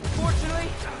 Fortunately,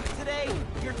 today,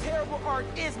 your terrible art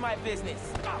is my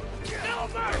business.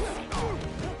 Elmer!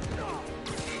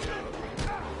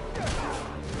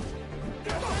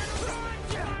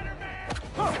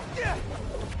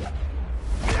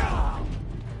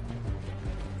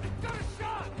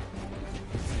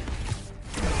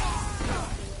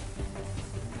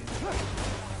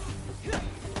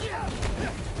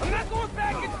 I'm not going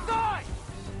back inside!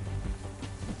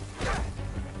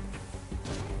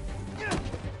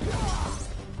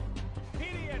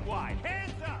 PDNY,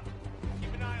 hands up!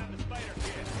 Keep an eye on the spider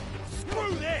kid.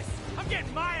 Screw this!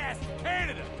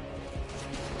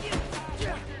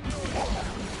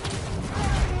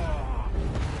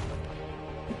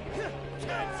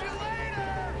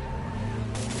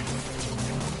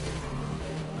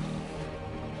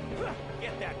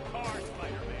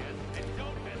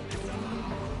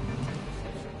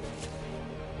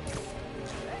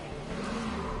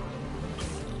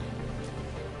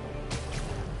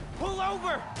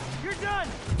 over! You're done!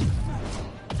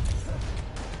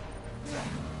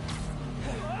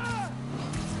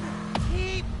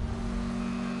 Keep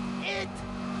it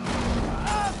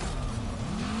up!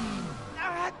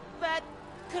 That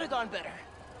could have gone better.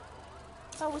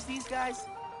 If I was these guys,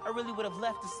 I really would have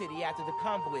left the city after the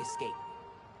convoy escape.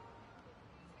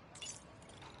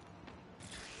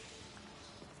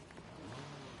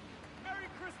 Merry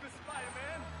Christmas,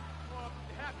 Spider-Man! Or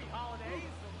Happy Holidays,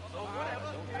 or whatever.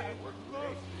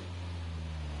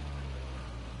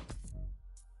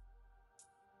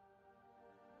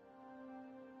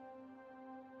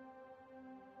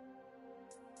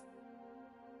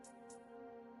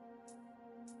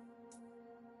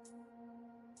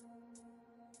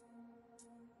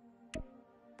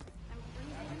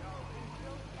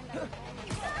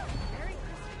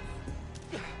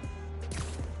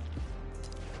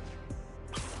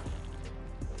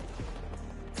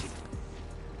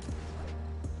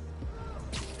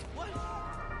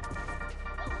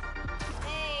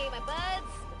 Hey, my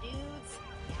buds, the dudes,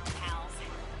 gal pals.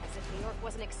 As if New York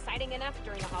wasn't exciting enough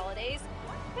during the holidays,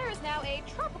 there is now a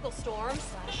tropical storm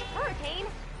slash hurricane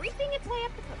creeping its way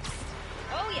up the coast.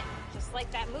 Oh yeah, just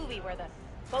like that movie where the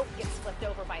boat gets flipped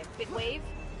over by a big wave,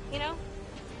 you know?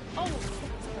 Oh,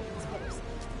 spoilers.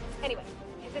 Anyway,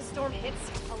 if this storm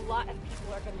hits, a lot of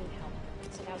people are gonna need help.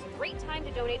 So now's a great time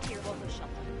to donate to your local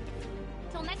shelter.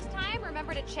 Till next time,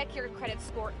 remember to check your credit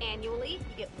score annually.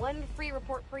 You get 1 free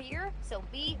report per year, so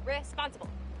be responsible.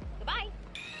 Goodbye.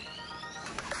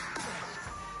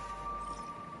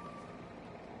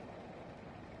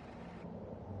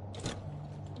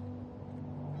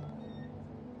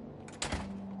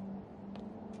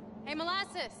 Hey,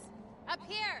 Molasses! Up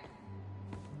here!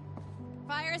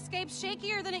 Fire escape's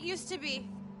shakier than it used to be.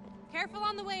 Careful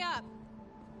on the way up.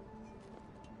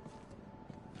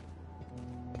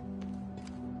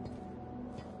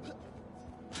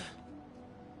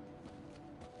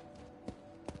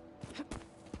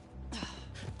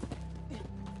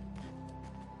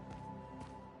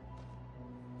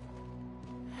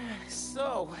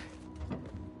 So,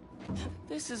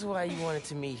 this is why you wanted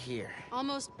to meet here.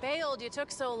 Almost bailed you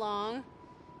took so long.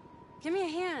 Give me a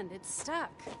hand, it's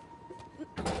stuck.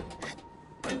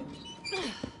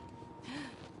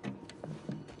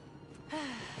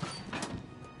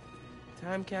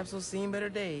 Time capsule's seen better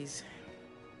days.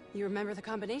 You remember the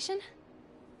combination?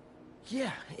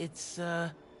 Yeah, it's,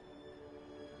 man,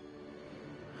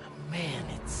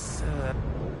 it's,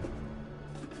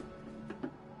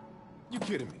 You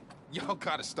kidding me? Y'all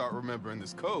gotta start remembering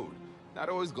this code. Not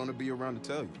always gonna be around to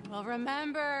tell you. We'll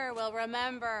remember, we'll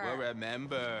remember. Well,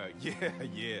 remember.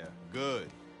 Yeah, good.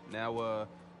 Now, what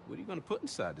are you gonna put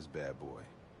inside this bad boy?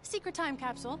 Secret time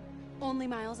capsule. Only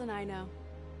Miles and I know.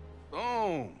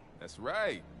 Boom! That's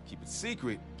right. Keep it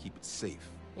secret, keep it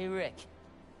safe. Hey, Rick.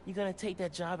 You gonna take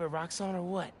that job at Roxxon or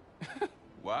what?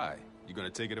 Why? You gonna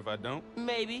take it if I don't?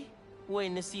 Maybe.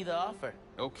 Waiting to see the offer.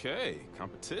 Okay,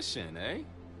 competition, eh?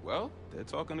 Well, they're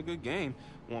talking a good game.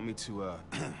 Want me to,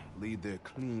 lead their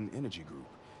clean energy group.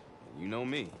 And you know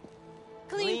me.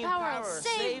 Clean power,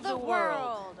 save the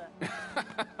world!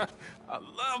 I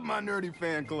love my nerdy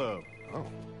fan club. Oh,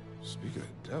 speak of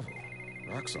the devil.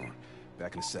 Roxxon.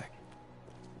 Back in a sec.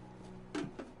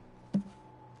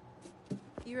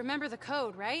 You remember the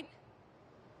code, right?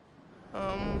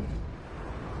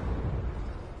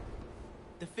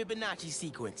 The Fibonacci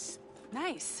sequence.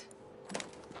 Nice.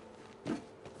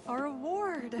 A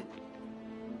reward.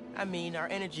 I mean, our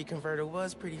energy converter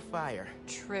was pretty fire.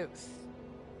 Truth.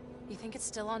 You think it's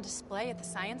still on display at the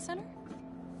Science Center?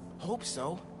 Hope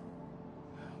so.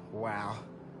 Wow.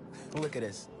 Look at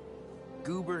this.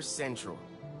 Goober Central.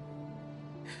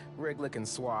 Rick looking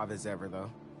suave as ever,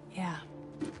 though. Yeah.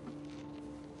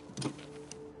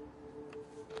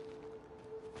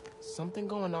 Something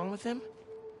going on with him?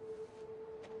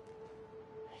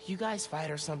 You guys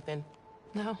fight or something?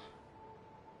 No.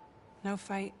 No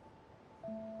fight.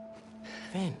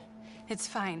 Finn. It's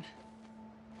fine.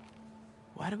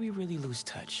 Why do we really lose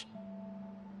touch?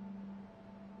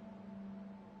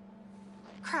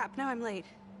 Crap, now I'm late.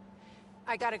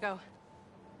 I gotta go.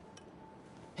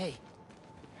 Hey,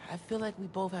 I feel like we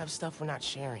both have stuff we're not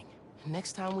sharing.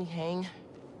 Next time we hang,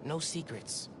 no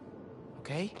secrets.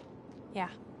 Okay? Yeah.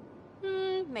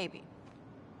 Maybe.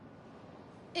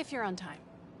 If you're on time.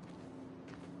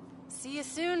 See you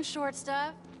soon, short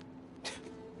stuff.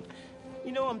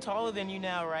 You know I'm taller than you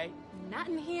now, right? Not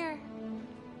in here.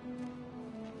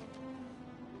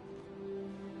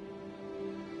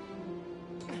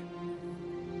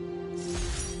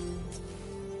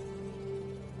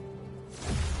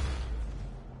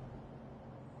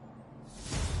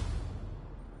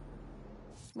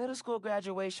 Middle school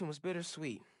graduation was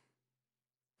bittersweet.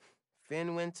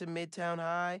 Finn went to Midtown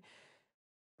High,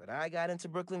 but I got into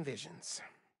Brooklyn Visions.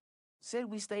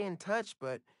 Said we stay in touch,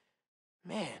 but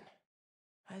man,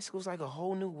 high school's like a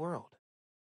whole new world.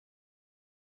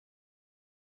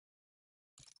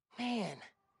 Man,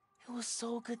 it was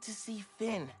so good to see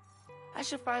Finn. I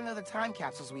should find the other time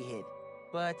capsules we hid,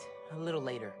 but a little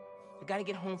later. I gotta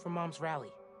get home from Mom's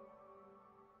rally.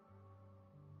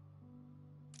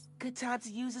 Good time to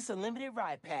use this unlimited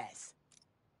ride pass.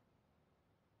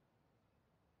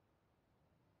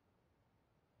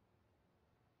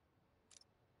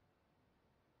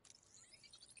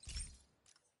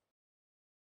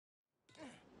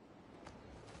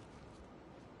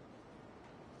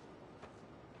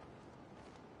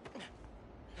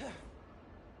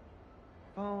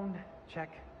 Phone, check.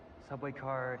 Subway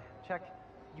card, check.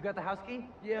 You got the house key?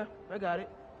 Yeah, I got it.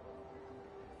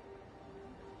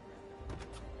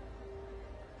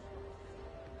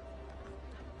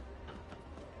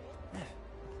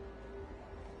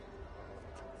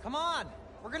 Come on!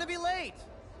 We're gonna be late!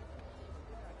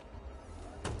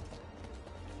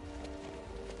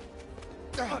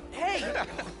 Hey!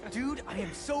 Dude, I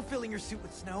am so filling your suit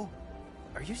with snow.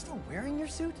 Are you still wearing your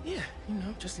suit? Yeah,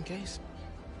 just in case.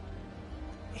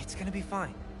 It's gonna be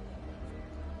fine.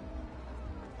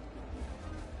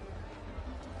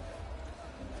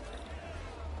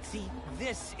 See,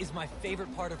 this is my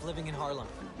favorite part of living in Harlem.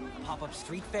 Pop-up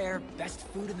street fair, best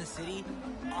food in the city,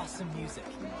 awesome music.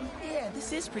 Yeah,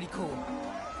 this is pretty cool.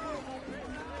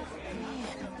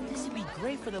 Man, this would be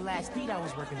great for the last beat I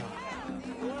was working on.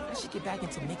 I should get back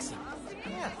into mixing.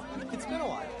 Yeah, it's been a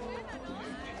while.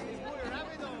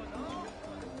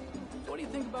 What do you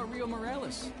think about Rio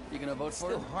Morales? You gonna vote for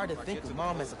her? Still hard to think of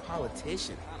Mom as a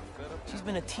politician. She's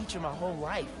been a teacher my whole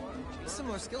life.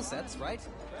 Similar skill sets, right?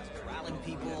 Corralling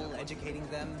people, educating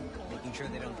them, making sure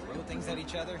they don't throw things at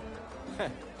each other.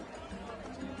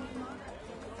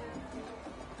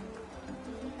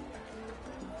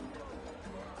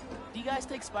 Do you guys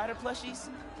take spider plushies?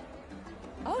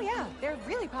 Oh yeah, they're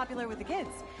really popular with the kids.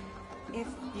 If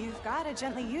you've got a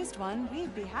gently used one,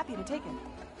 we'd be happy to take it.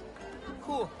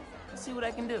 Cool. See what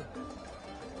I can do.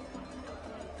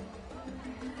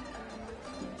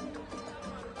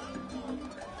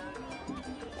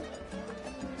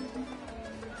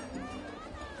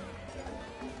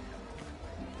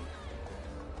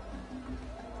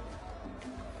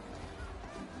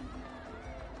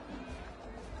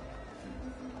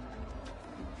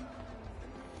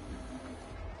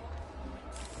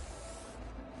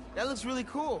 That looks really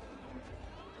cool.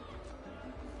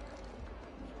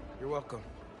 You're welcome.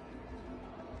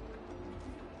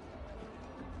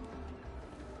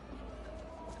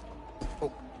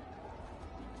 Oh.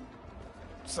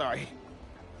 Sorry.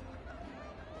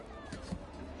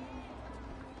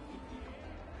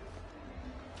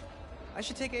 I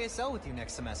should take ASL with you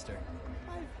next semester.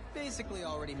 I've basically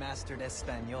already mastered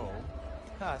Espanol.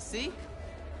 Ah, see?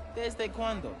 Desde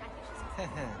cuando?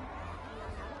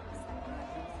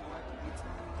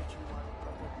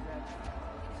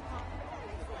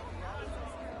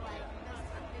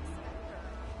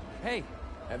 Hey,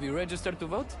 have you registered to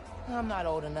vote? I'm not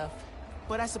old enough,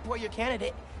 but I support your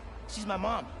candidate. She's my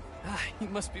mom. Ah, you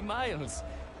must be Miles.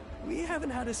 We haven't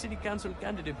had a city council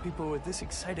candidate people were this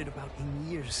excited about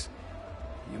in years.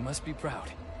 You must be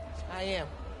proud. I am.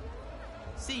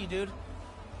 See you, dude.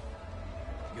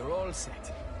 You're all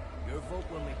set. Your vote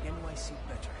will make NYC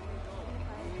better.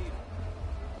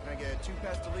 Can I get 2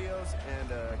 pastelillos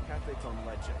and a cafe con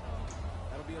leche?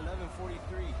 That'll be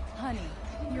 $11.43. Honey,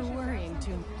 you're worrying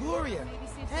too much. Gloria!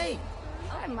 Hey!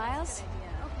 Hi, Miles.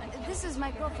 This is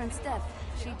my girlfriend, Steph.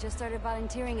 She just started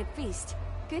volunteering at Feast.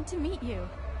 Good to meet you.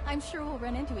 I'm sure we'll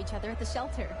run into each other at the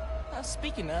shelter.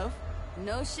 Speaking of...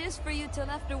 No shifts for you till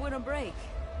after winter break.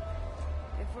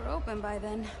 If we're open by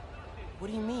then.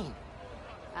 What do you mean?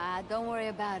 Don't worry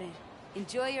about it.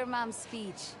 Enjoy your mom's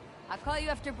speech. I'll call you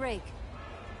after break.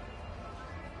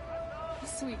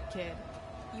 Sweet kid.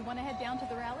 You want to head down to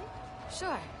the rally?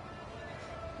 Sure.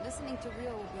 Listening to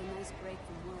Rio will be a nice break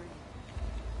from worry.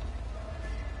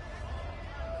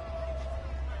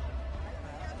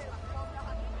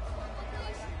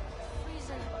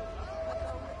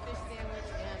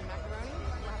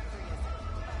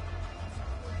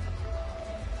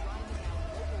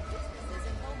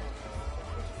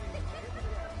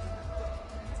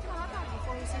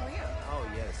 Oh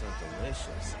yes, so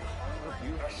delicious.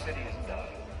 Our city is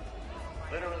dying.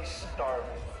 Literally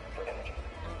starving for energy.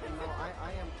 No,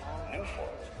 I am all... New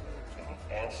forms will be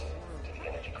the answer to the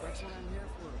energy crisis.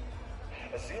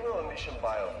 A zero-emission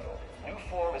biofuel. New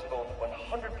form is both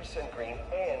 100% green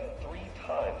and 3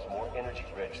 times more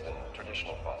energy-rich than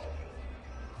traditional fossil fuels.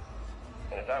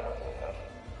 And if that wasn't enough,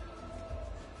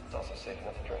 it's also safe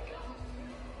enough to drink it.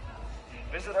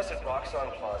 Visit us at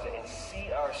Roxxon Plaza and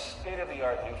see our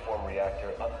state-of-the-art new form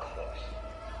reactor up close.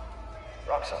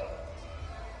 Roxxon,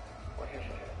 we're here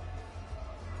for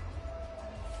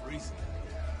you. Freezing.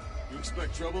 You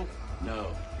expect trouble? No,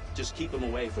 just keep them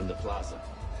away from the plaza,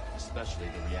 especially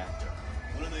the reactor.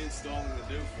 When are they installing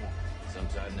the new form?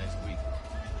 Sometime next week.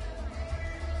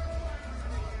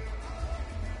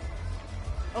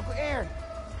 Uncle Aaron,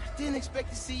 didn't expect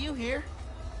to see you here.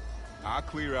 I'll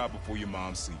clear out before your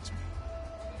mom sees me.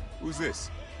 Who's this?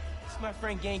 It's my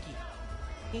friend Genki.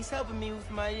 He's helping me with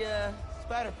my,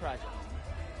 spider project.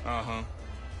 Uh-huh.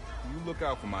 You look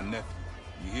out for my nephew.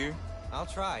 You hear? I'll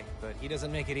try, but he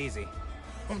doesn't make it easy.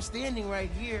 I'm standing right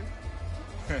here.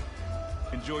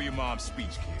 Enjoy your mom's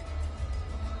speech, kid.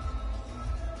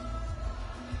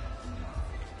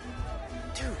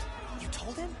 Dude, you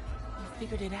told him? I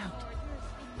figured it out.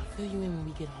 I'll fill you in when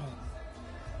we get home.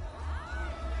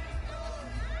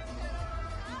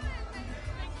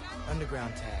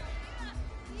 Underground tag.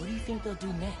 What do you think they'll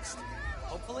do next?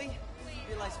 Hopefully,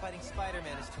 realize fighting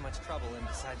Spider-Man is too much trouble and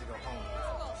decide to go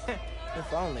home.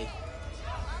 If only.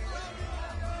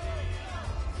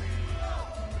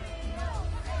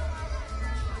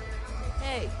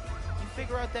 Hey, you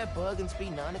figure out that bug in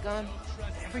Speed Nonagon?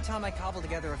 Every time I cobble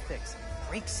together a fix, it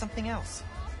breaks something else.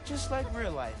 Just like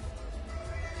real life.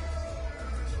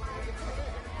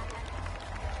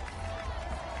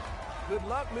 Good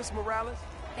luck, Miss Morales.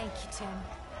 Thank you, Tim.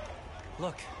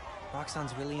 Look,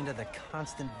 Roxxon's really into the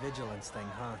constant vigilance thing,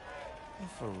 huh?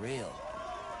 For real.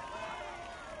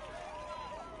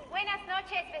 Buenas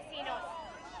noches, vecinos.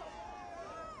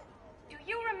 Do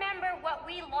you remember what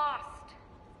we lost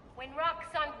when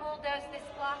Roxxon bulldozed this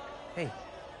block? Hey,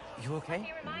 you okay? Let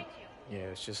me remind you. Yeah,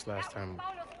 it's just last time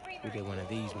we did one of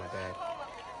these, my bad. Home of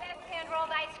the best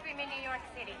hand-rolled ice cream in New York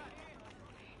City.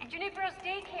 And Junipero's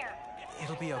daycare.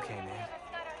 It'll be okay, man.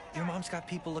 Your mom's got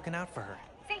people looking out for her.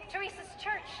 St. Teresa's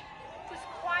Church, whose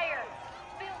choir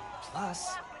filled Plus,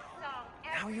 the block with song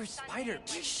now every you're Sunday. Spider.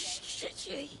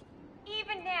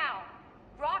 Even now,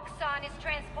 Roxxon is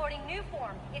transporting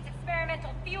Newform, its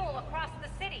experimental fuel, across the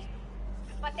city.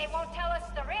 But they won't tell us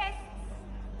the risks.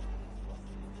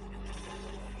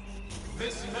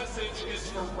 This message is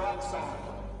for Roxxon.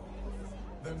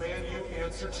 The man you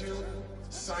answer to,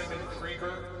 Simon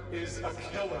Krieger, is a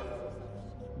killer.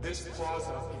 This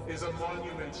plaza is a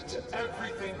monument to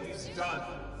everything he's done.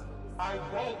 I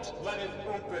won't let it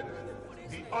open.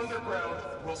 The underground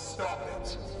will stop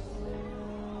it.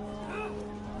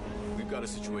 We've got a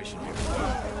situation here.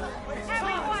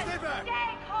 Everyone,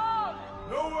 stay calm!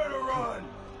 Nowhere to run!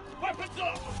 Weapons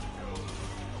up!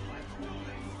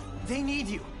 They need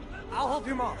you. I'll help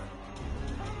your mom.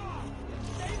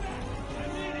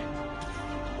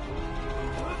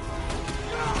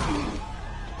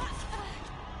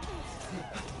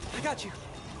 I got you.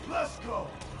 Let's go!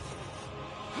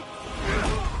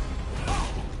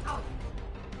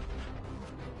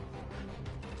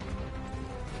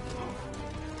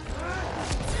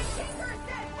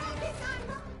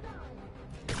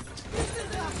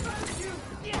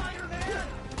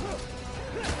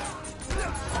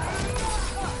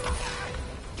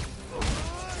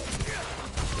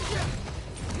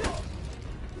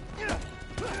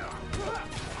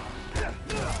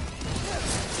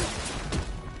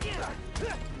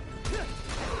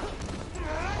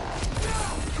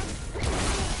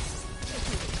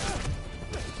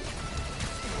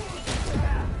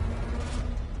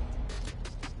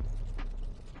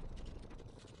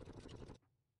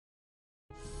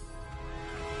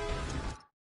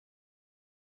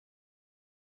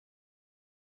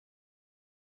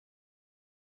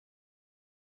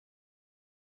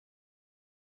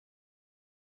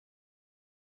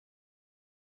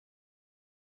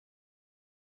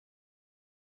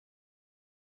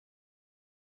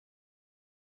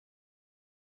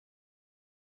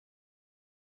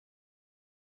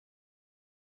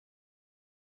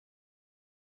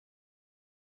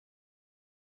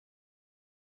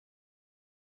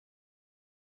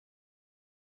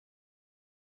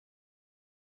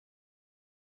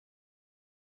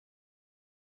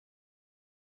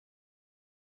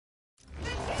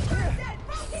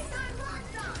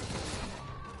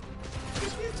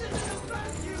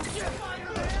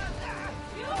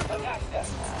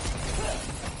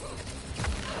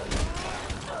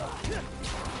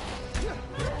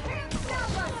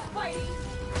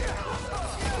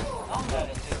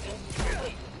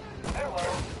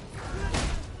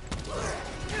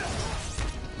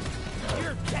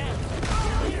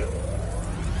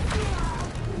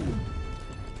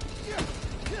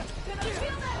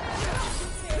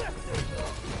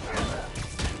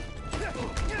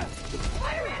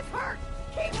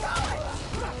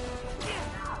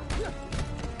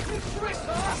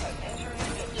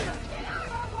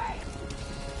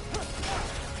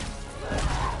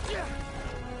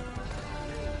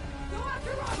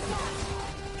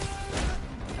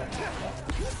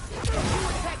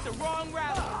 wrong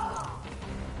route.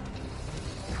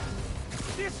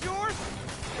 This yours?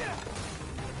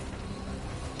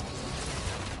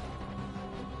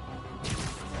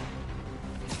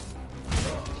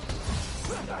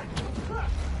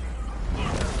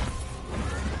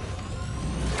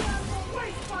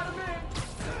 Wait, Spider-Man!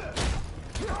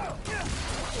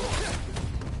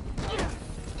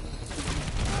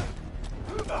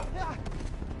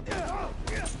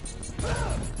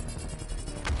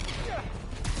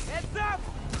 Heads up!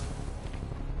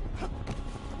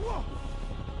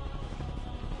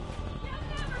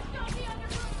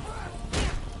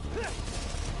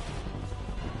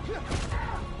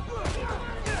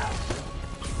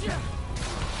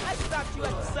 I stopped you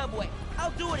at the subway.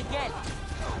 I'll do it again.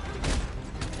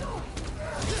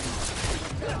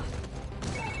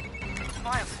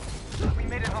 Miles, we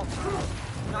made it home.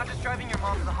 Not just driving your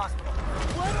mom to the hospital.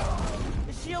 What?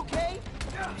 Is she okay?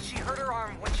 She hurt her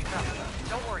arm when she fell.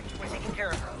 Don't worry, we're taking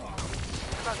care of her.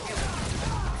 What about you?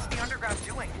 What's the underground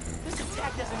doing? This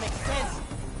attack doesn't make sense.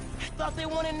 I thought they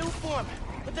wanted new form,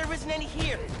 but there isn't any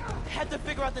here. I had to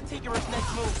figure out the Tinkerer's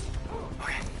next move.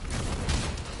 Okay.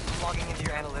 I'm logging into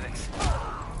your analytics.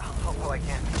 I'll help while I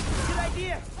can. Good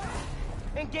idea.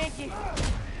 And Genki,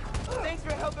 thanks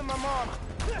for helping my mom.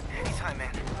 Anytime,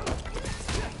 man.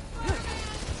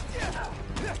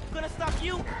 Gonna stop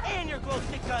you and your glow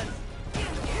stick guns.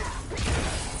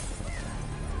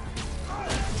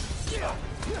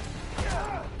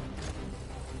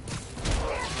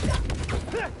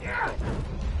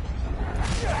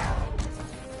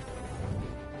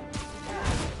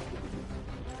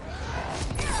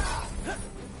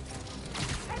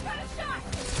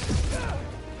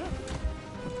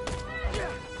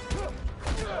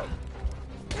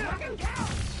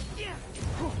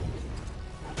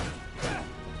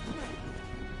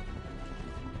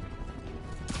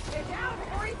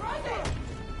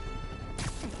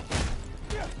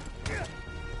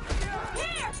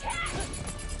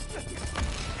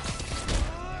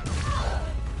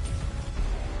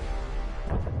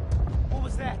 What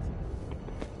was that?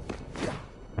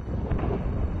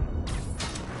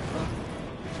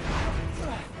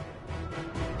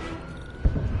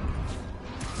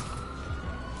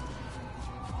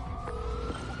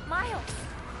 Miles!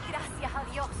 Gracias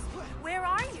a Dios. Where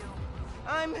are you?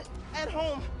 I'm at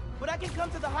home, but I can come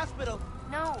to the hospital.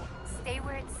 No, stay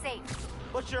where it's safe.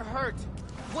 But you're hurt.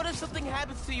 What if something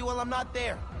happens to you while I'm not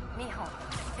there? Mijo,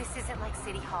 this isn't like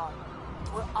City Hall.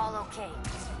 We're all okay.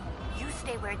 You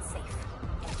stay where it's safe.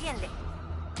 Entiende?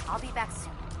 I'll be back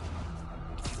soon.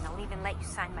 And I'll even let you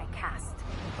sign my cast.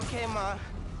 Okay, Ma.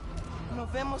 Nos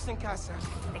vemos en casa.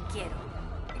 Te quiero.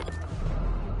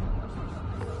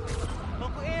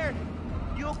 Uncle Aaron,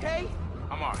 you okay?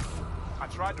 I'm alright. I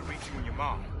tried to reach you and your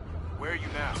mom. Where are you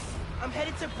now? I'm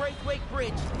headed to Braithwaite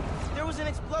Bridge. There was an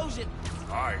explosion.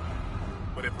 Alright.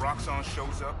 But if Roxxon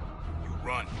shows up, you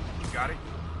run. You got it?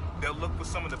 They'll look for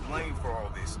some of the blame for all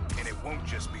this, and it won't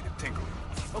just be the Tinkerer.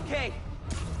 Okay.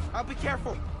 I'll be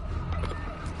careful.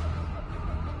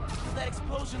 That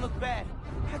explosion looked bad.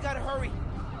 I gotta hurry.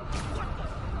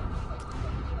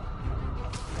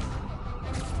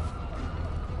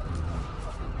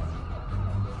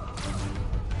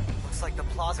 Looks like the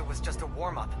plaza was just a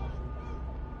warm-up.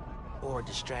 Or a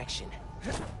distraction.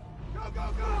 Go, go,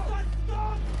 go!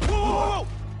 Whoa!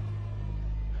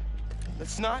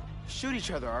 Let's not shoot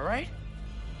each other, all right?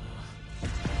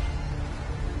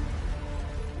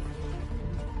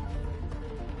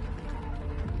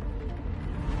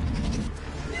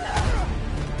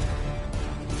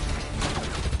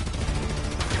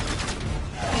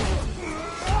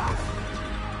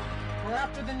 We're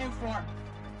after the new form.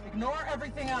 Ignore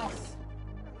everything else.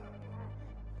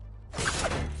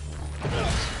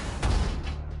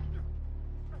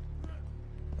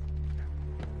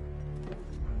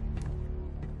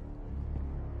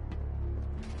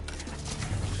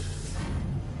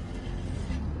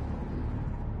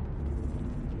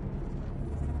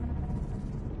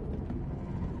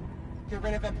 Get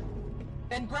rid of him.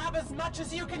 Then grab as much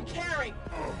as you can carry!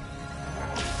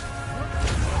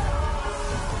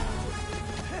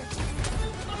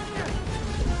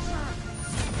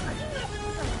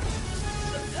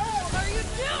 What are you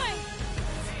doing?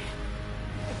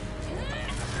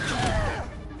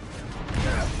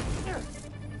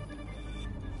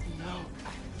 No.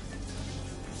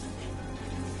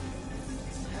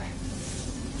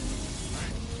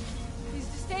 He's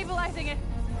destabilizing it.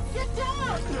 Get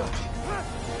down!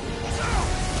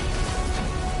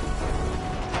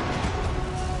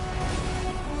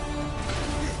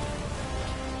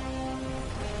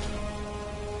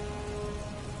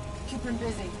 Keep him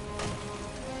busy.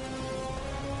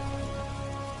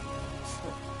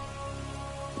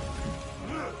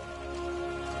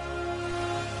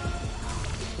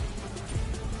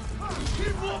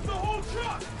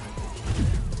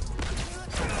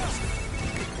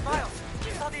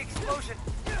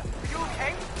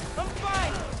 okay? I'm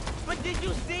fine! But did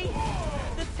you see?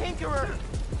 The Tinkerer!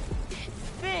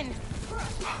 Finn! Oh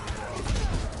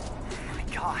my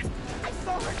god. I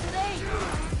saw her today!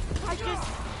 If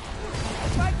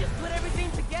I just put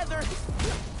everything together...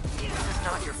 This is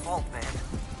not your fault, man.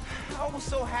 I was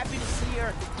so happy to see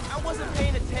her. I wasn't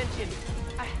paying attention.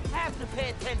 I have to pay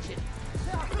attention.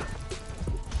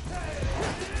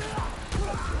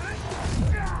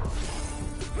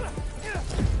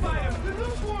 Fire! The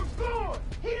new form's gone!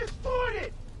 He destroyed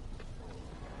it!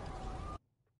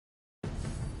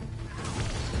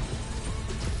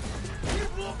 He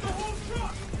blew up the whole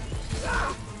truck!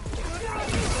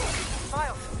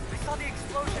 Miles, I saw the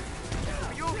explosion.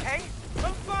 Are you okay?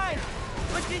 I'm fine!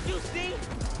 But did you see?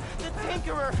 The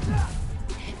Tinkerer!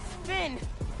 Finn!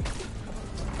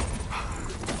 Oh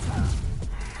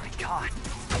my god.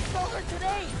 I saw her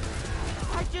today!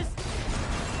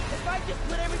 If I just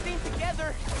put everything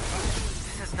together...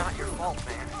 This is not your fault,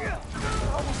 man.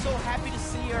 I was so happy to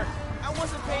see her. I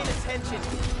wasn't paying attention.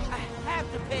 I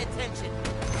have to pay attention.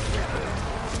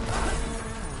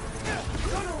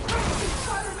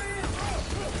 Spider-Man!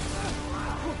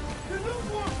 The new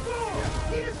form's gone!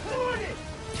 He destroyed it!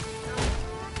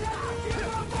 Get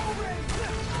up already!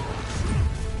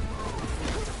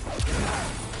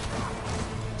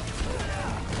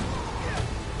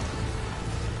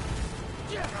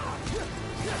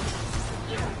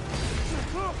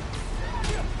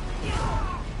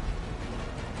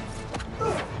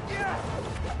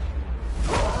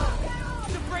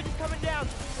 The bridge is coming down!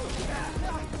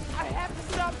 I have to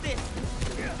stop this!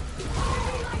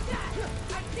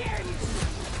 I dare you!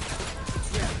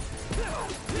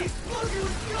 The explosion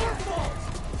was your fault!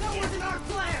 That wasn't our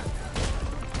plan!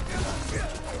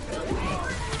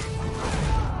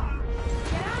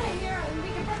 Get out of here, and we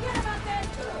can forget about this!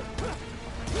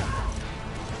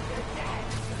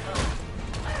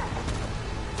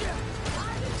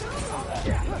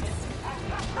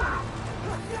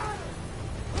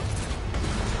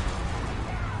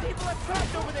 People are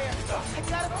trapped over there! I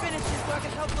gotta finish this so I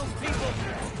can help those people!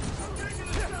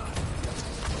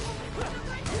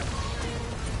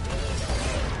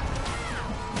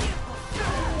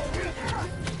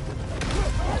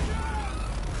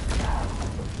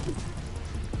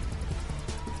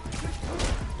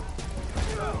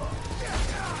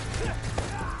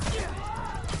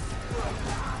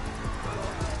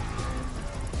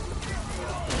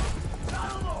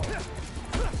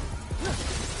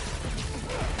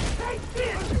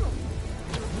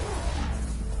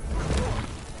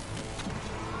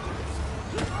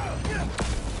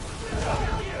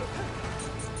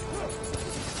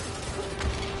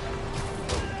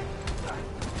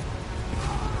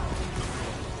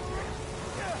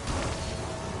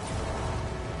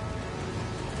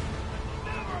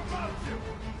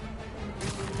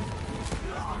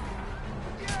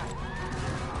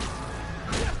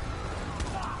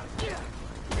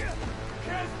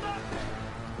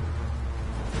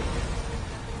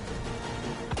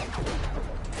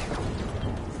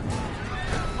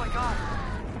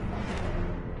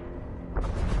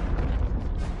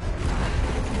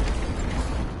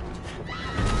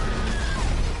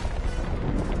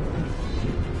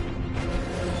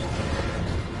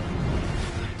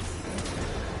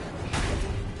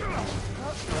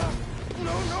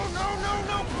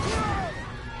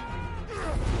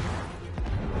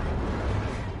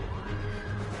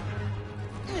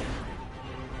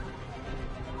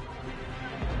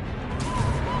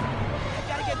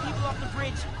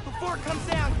 Before it comes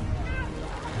down!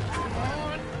 Come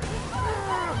on!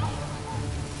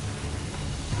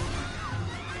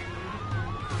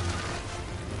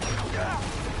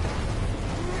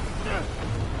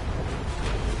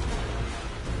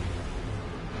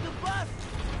 The bus!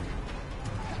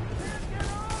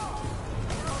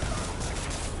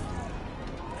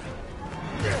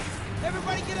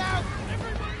 Everybody get out!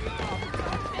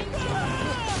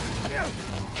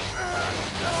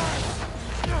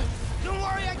 Don't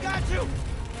worry, I got you!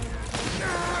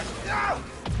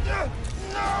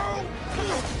 No!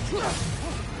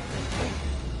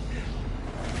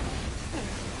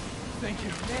 Thank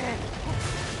you. Man!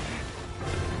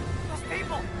 Those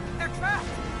people! They're trapped!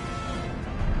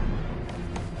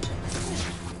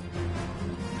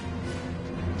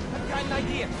 I've got an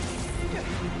idea!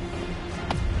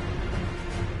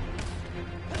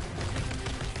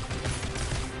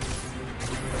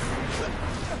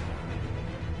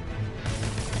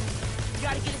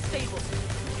 Gotta get it stable.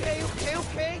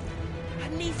 Okay. I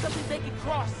need something they can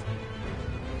cross.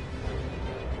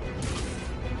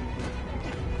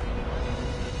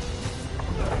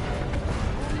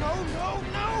 No!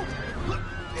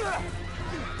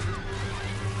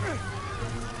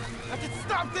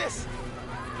 Drop this!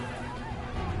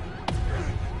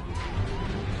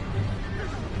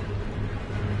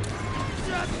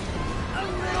 Just a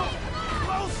little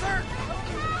closer!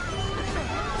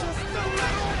 Just a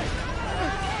little!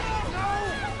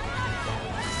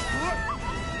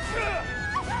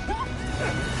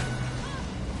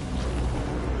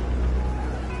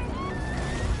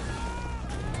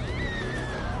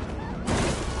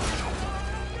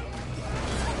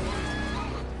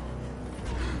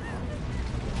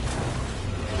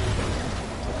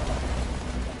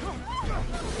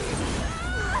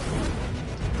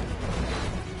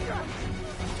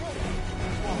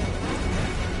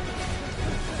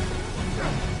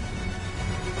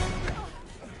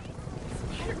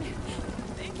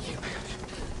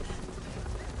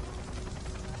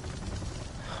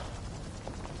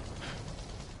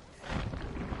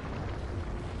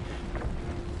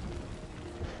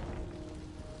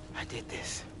 I did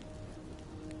this.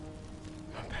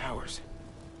 My powers.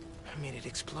 I made it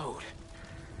explode.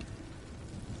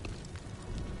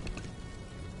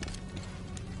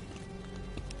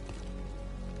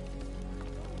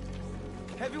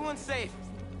 Everyone's safe.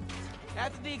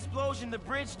 After the explosion, the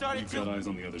bridge started You've got eyes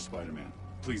on the other Spider-Man.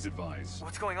 Please advise.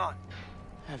 What's going on?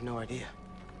 I have no idea.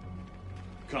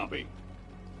 Copy.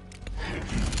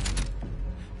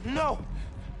 No!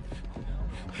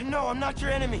 No, I'm not your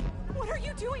enemy! What are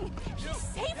you doing? He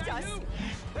saved us!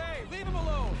 Hey, leave him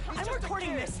alone! I'm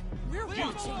recording this! We're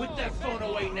watching! Put that phone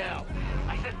away now!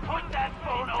 I said put that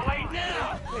phone away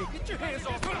now! Hey, get your hands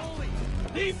off me!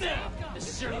 Leave now! This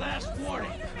is your last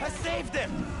warning! I saved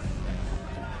him!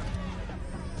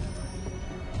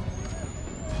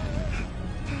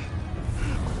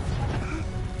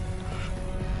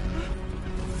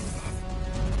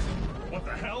 What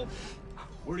the hell?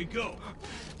 Where'd he go?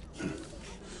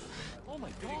 Oh my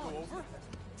God. Did he go over?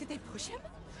 Did they push him?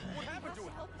 What happened to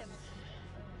him? Help him.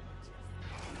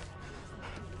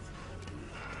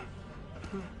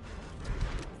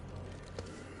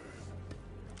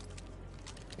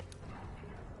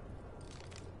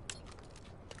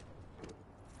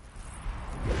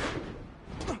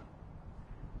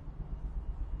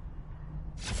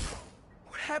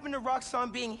 What happened to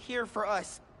Roxxon being here for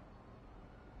us?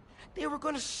 They were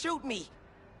gonna shoot me.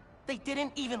 They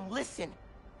didn't even listen.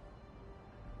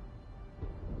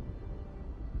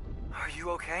 Are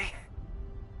you okay?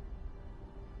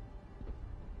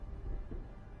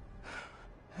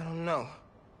 I don't know.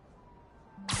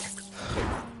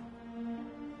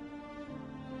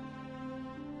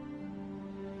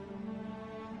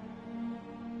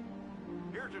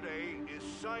 Here today is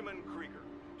Simon Krieger,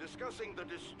 discussing the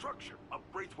destruction of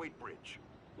Braithwaite Bridge.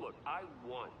 Look, I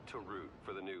want to root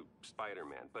for the new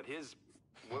Spider-Man, but his,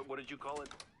 what did you call it?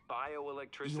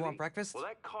 Bioelectricity? You want breakfast? Well,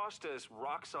 that cost us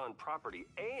Roxxon property,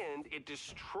 and it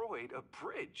destroyed a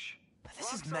bridge.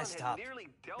 This is Roxxon messed had up. nearly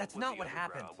dealt That's with not the what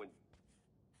happened. underground when-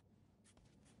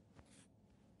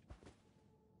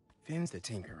 Finn's the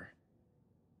Tinkerer.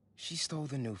 She stole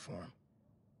the new form.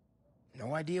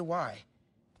 No idea why.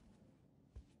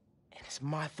 And it's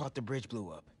my fault the bridge blew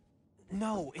up.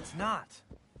 No, it's not.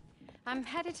 I'm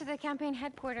headed to the campaign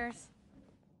headquarters.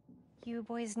 You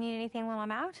boys need anything while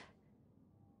I'm out?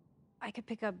 I could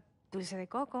pick up dulce de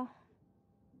coco.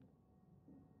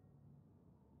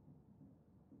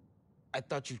 I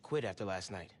thought you'd quit after last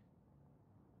night.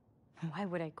 Why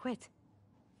would I quit?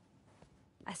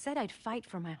 I said I'd fight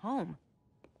for my home.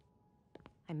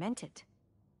 I meant it.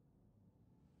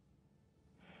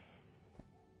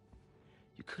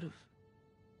 You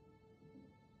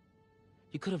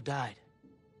could have died.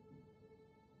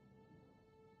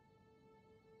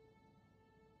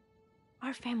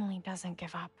 Our family doesn't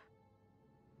give up.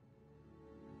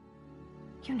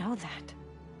 You know that.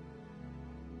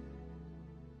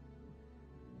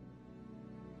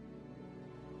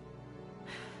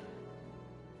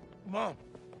 Mom!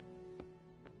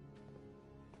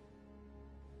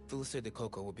 Dulce de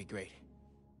coco would be great.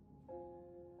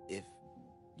 If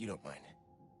you don't mind.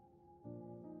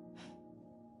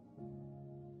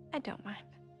 I don't mind.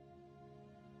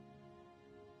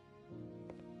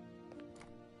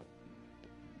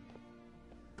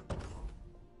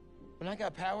 When I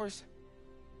got powers,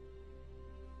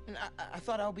 and I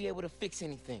thought I'll be able to fix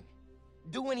anything.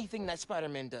 Do anything that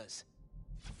Spider-Man does.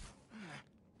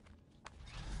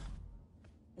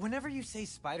 Whenever you say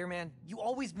Spider-Man, you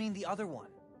always mean the other one.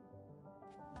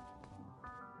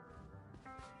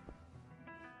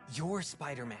 You're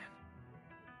Spider-Man.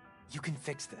 You can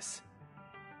fix this.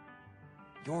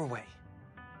 Your way.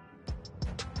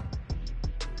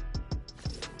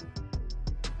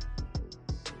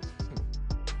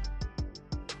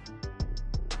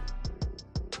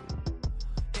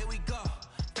 Here we go.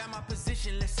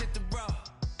 station, let's hit the road.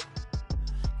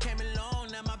 Came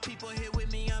along, now my people here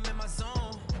with me, I'm in my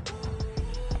zone.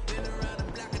 Been around the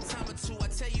block a time or two, I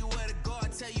tell you where to go, I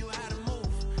tell you how to move.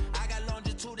 I got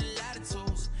longitude and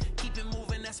latitudes, keep it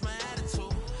moving, that's my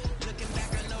attitude. Looking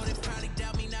back, I know they probably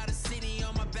doubt me, now the city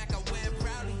on my back, I wear it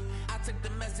proudly. I took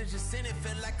the message and sent it,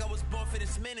 felt like I was born for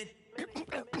this minute.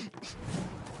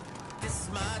 This is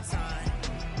my time,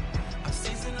 I'm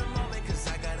seizing the moment, cause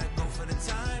I gotta go for the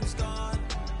time's gone.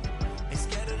 Ain't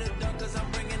scared of the dark, cause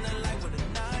I'm bringing the light when the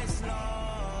night's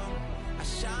long. I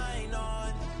shine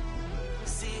on,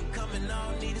 see it coming,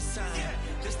 I don't need a sign.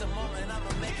 This the moment,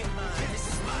 I'ma make it mine. This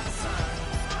is my time.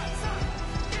 My time,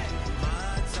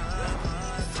 my time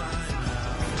now.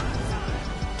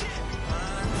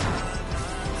 My time,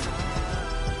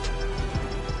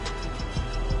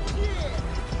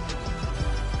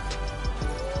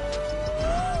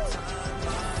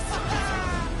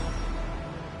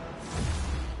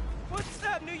 What's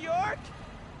up, New York?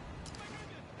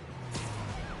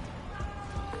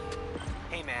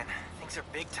 Hey man, things are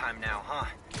big time now, huh?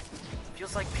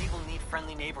 Feels like people need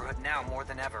friendly neighborhood now more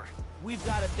than ever. We've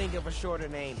got to think of a shorter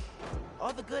name.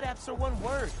 All the good apps are one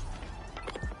word.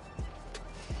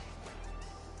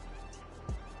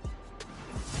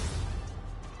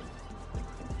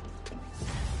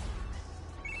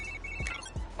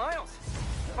 Miles,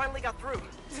 finally got through.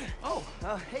 Oh,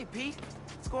 hey Pete,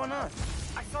 what's going on?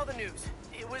 I saw the news.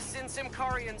 It was in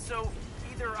Simkarian, so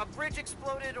either a bridge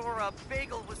exploded or a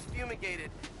bagel was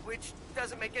fumigated, which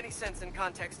doesn't make any sense in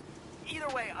context. Either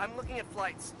way, I'm looking at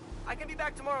flights. I can be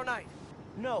back tomorrow night.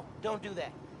 No, don't do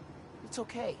that. It's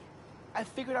okay. I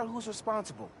figured out who's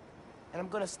responsible, and I'm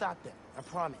gonna stop them, I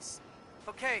promise.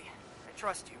 Okay, I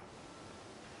trust you.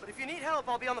 But if you need help,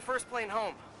 I'll be on the first plane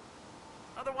home.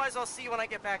 Otherwise, I'll see you when I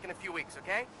get back in a few weeks,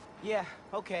 okay? Yeah,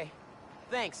 okay.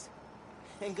 Thanks.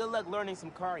 And good luck learning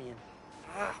some Karian.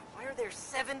 Why are there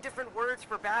 7 different words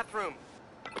for bathroom?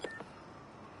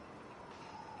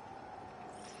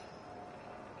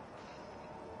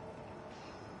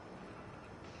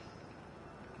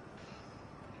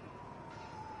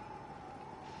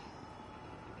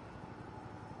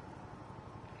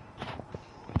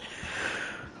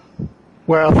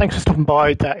 Well, thanks for stopping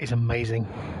by. That is amazing.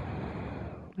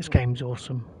 This game's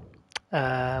awesome.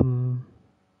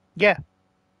 Yeah.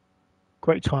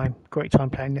 Great time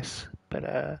playing this.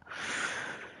 But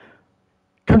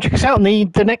come check us out on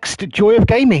the next Joy of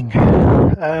Gaming.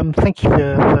 Thank you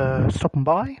for stopping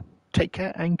by. Take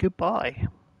care and goodbye.